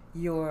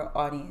your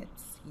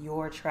audience,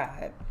 your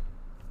tribe?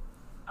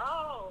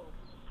 Oh,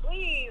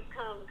 please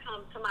come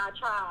to my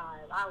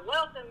tribe. I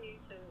welcome you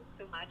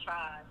to my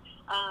tribe.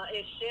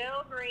 It's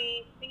Chelle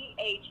Green,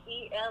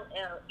 CHELLEGREEN,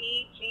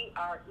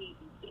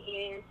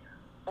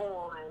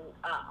 on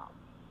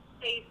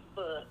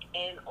Facebook,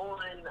 and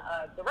on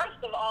the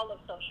rest of all of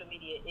social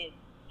media is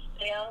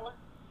Chelle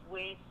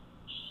with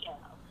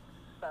Chelle.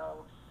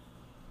 So,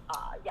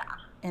 yeah.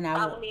 And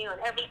follow me on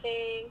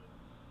everything.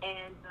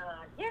 And,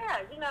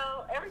 you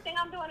know, everything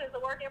I'm doing is a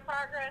work in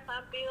progress.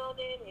 I'm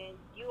building, and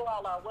you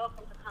all are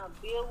welcome to come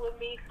build with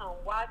me. Come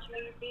watch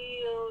me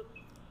build.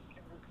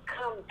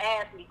 Come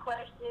ask me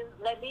questions.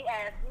 Let me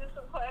ask you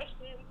some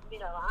questions. You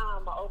know,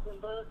 I'm an open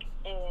book,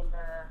 and,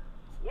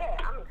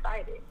 I'm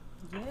excited.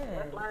 Yeah.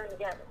 Let's learn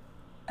together.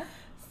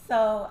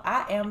 So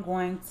I am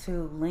going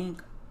to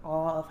link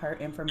all of her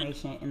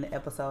information in the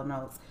episode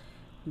notes.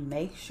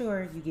 Make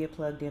sure you get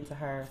plugged into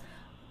her.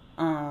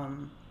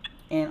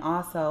 And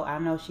also, I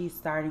know she's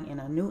starting in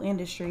a new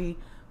industry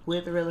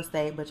with real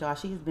estate, but y'all,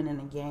 she's been in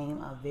the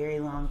game a very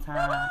long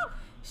time.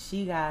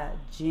 She got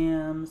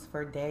gems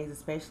for days,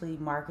 especially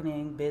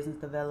marketing, business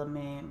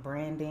development,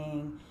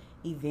 branding,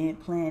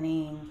 event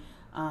planning,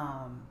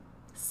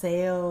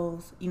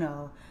 sales. You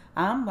know,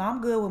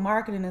 I'm good with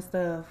marketing and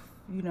stuff.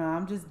 You know,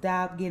 I'm just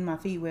getting my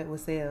feet wet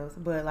with sales.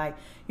 But like,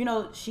 you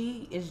know,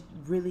 she is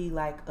really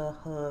like a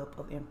hub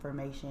of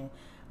information.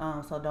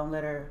 So don't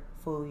let her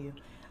fool you.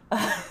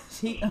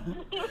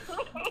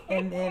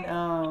 And then,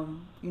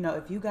 you know,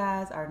 if you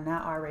guys are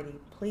not already,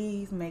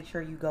 please make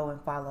sure you go and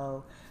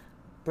follow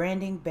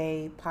Branding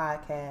Babe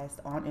Podcast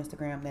on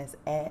Instagram. That's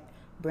at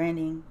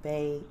Branding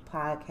Babe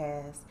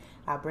Podcast.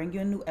 I'll bring you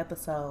a new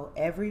episode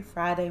every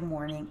Friday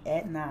morning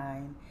at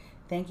 9.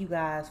 Thank you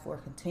guys for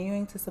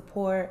continuing to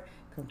support,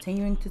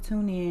 continuing to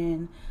tune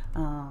in.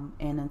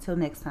 And until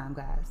next time,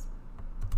 guys.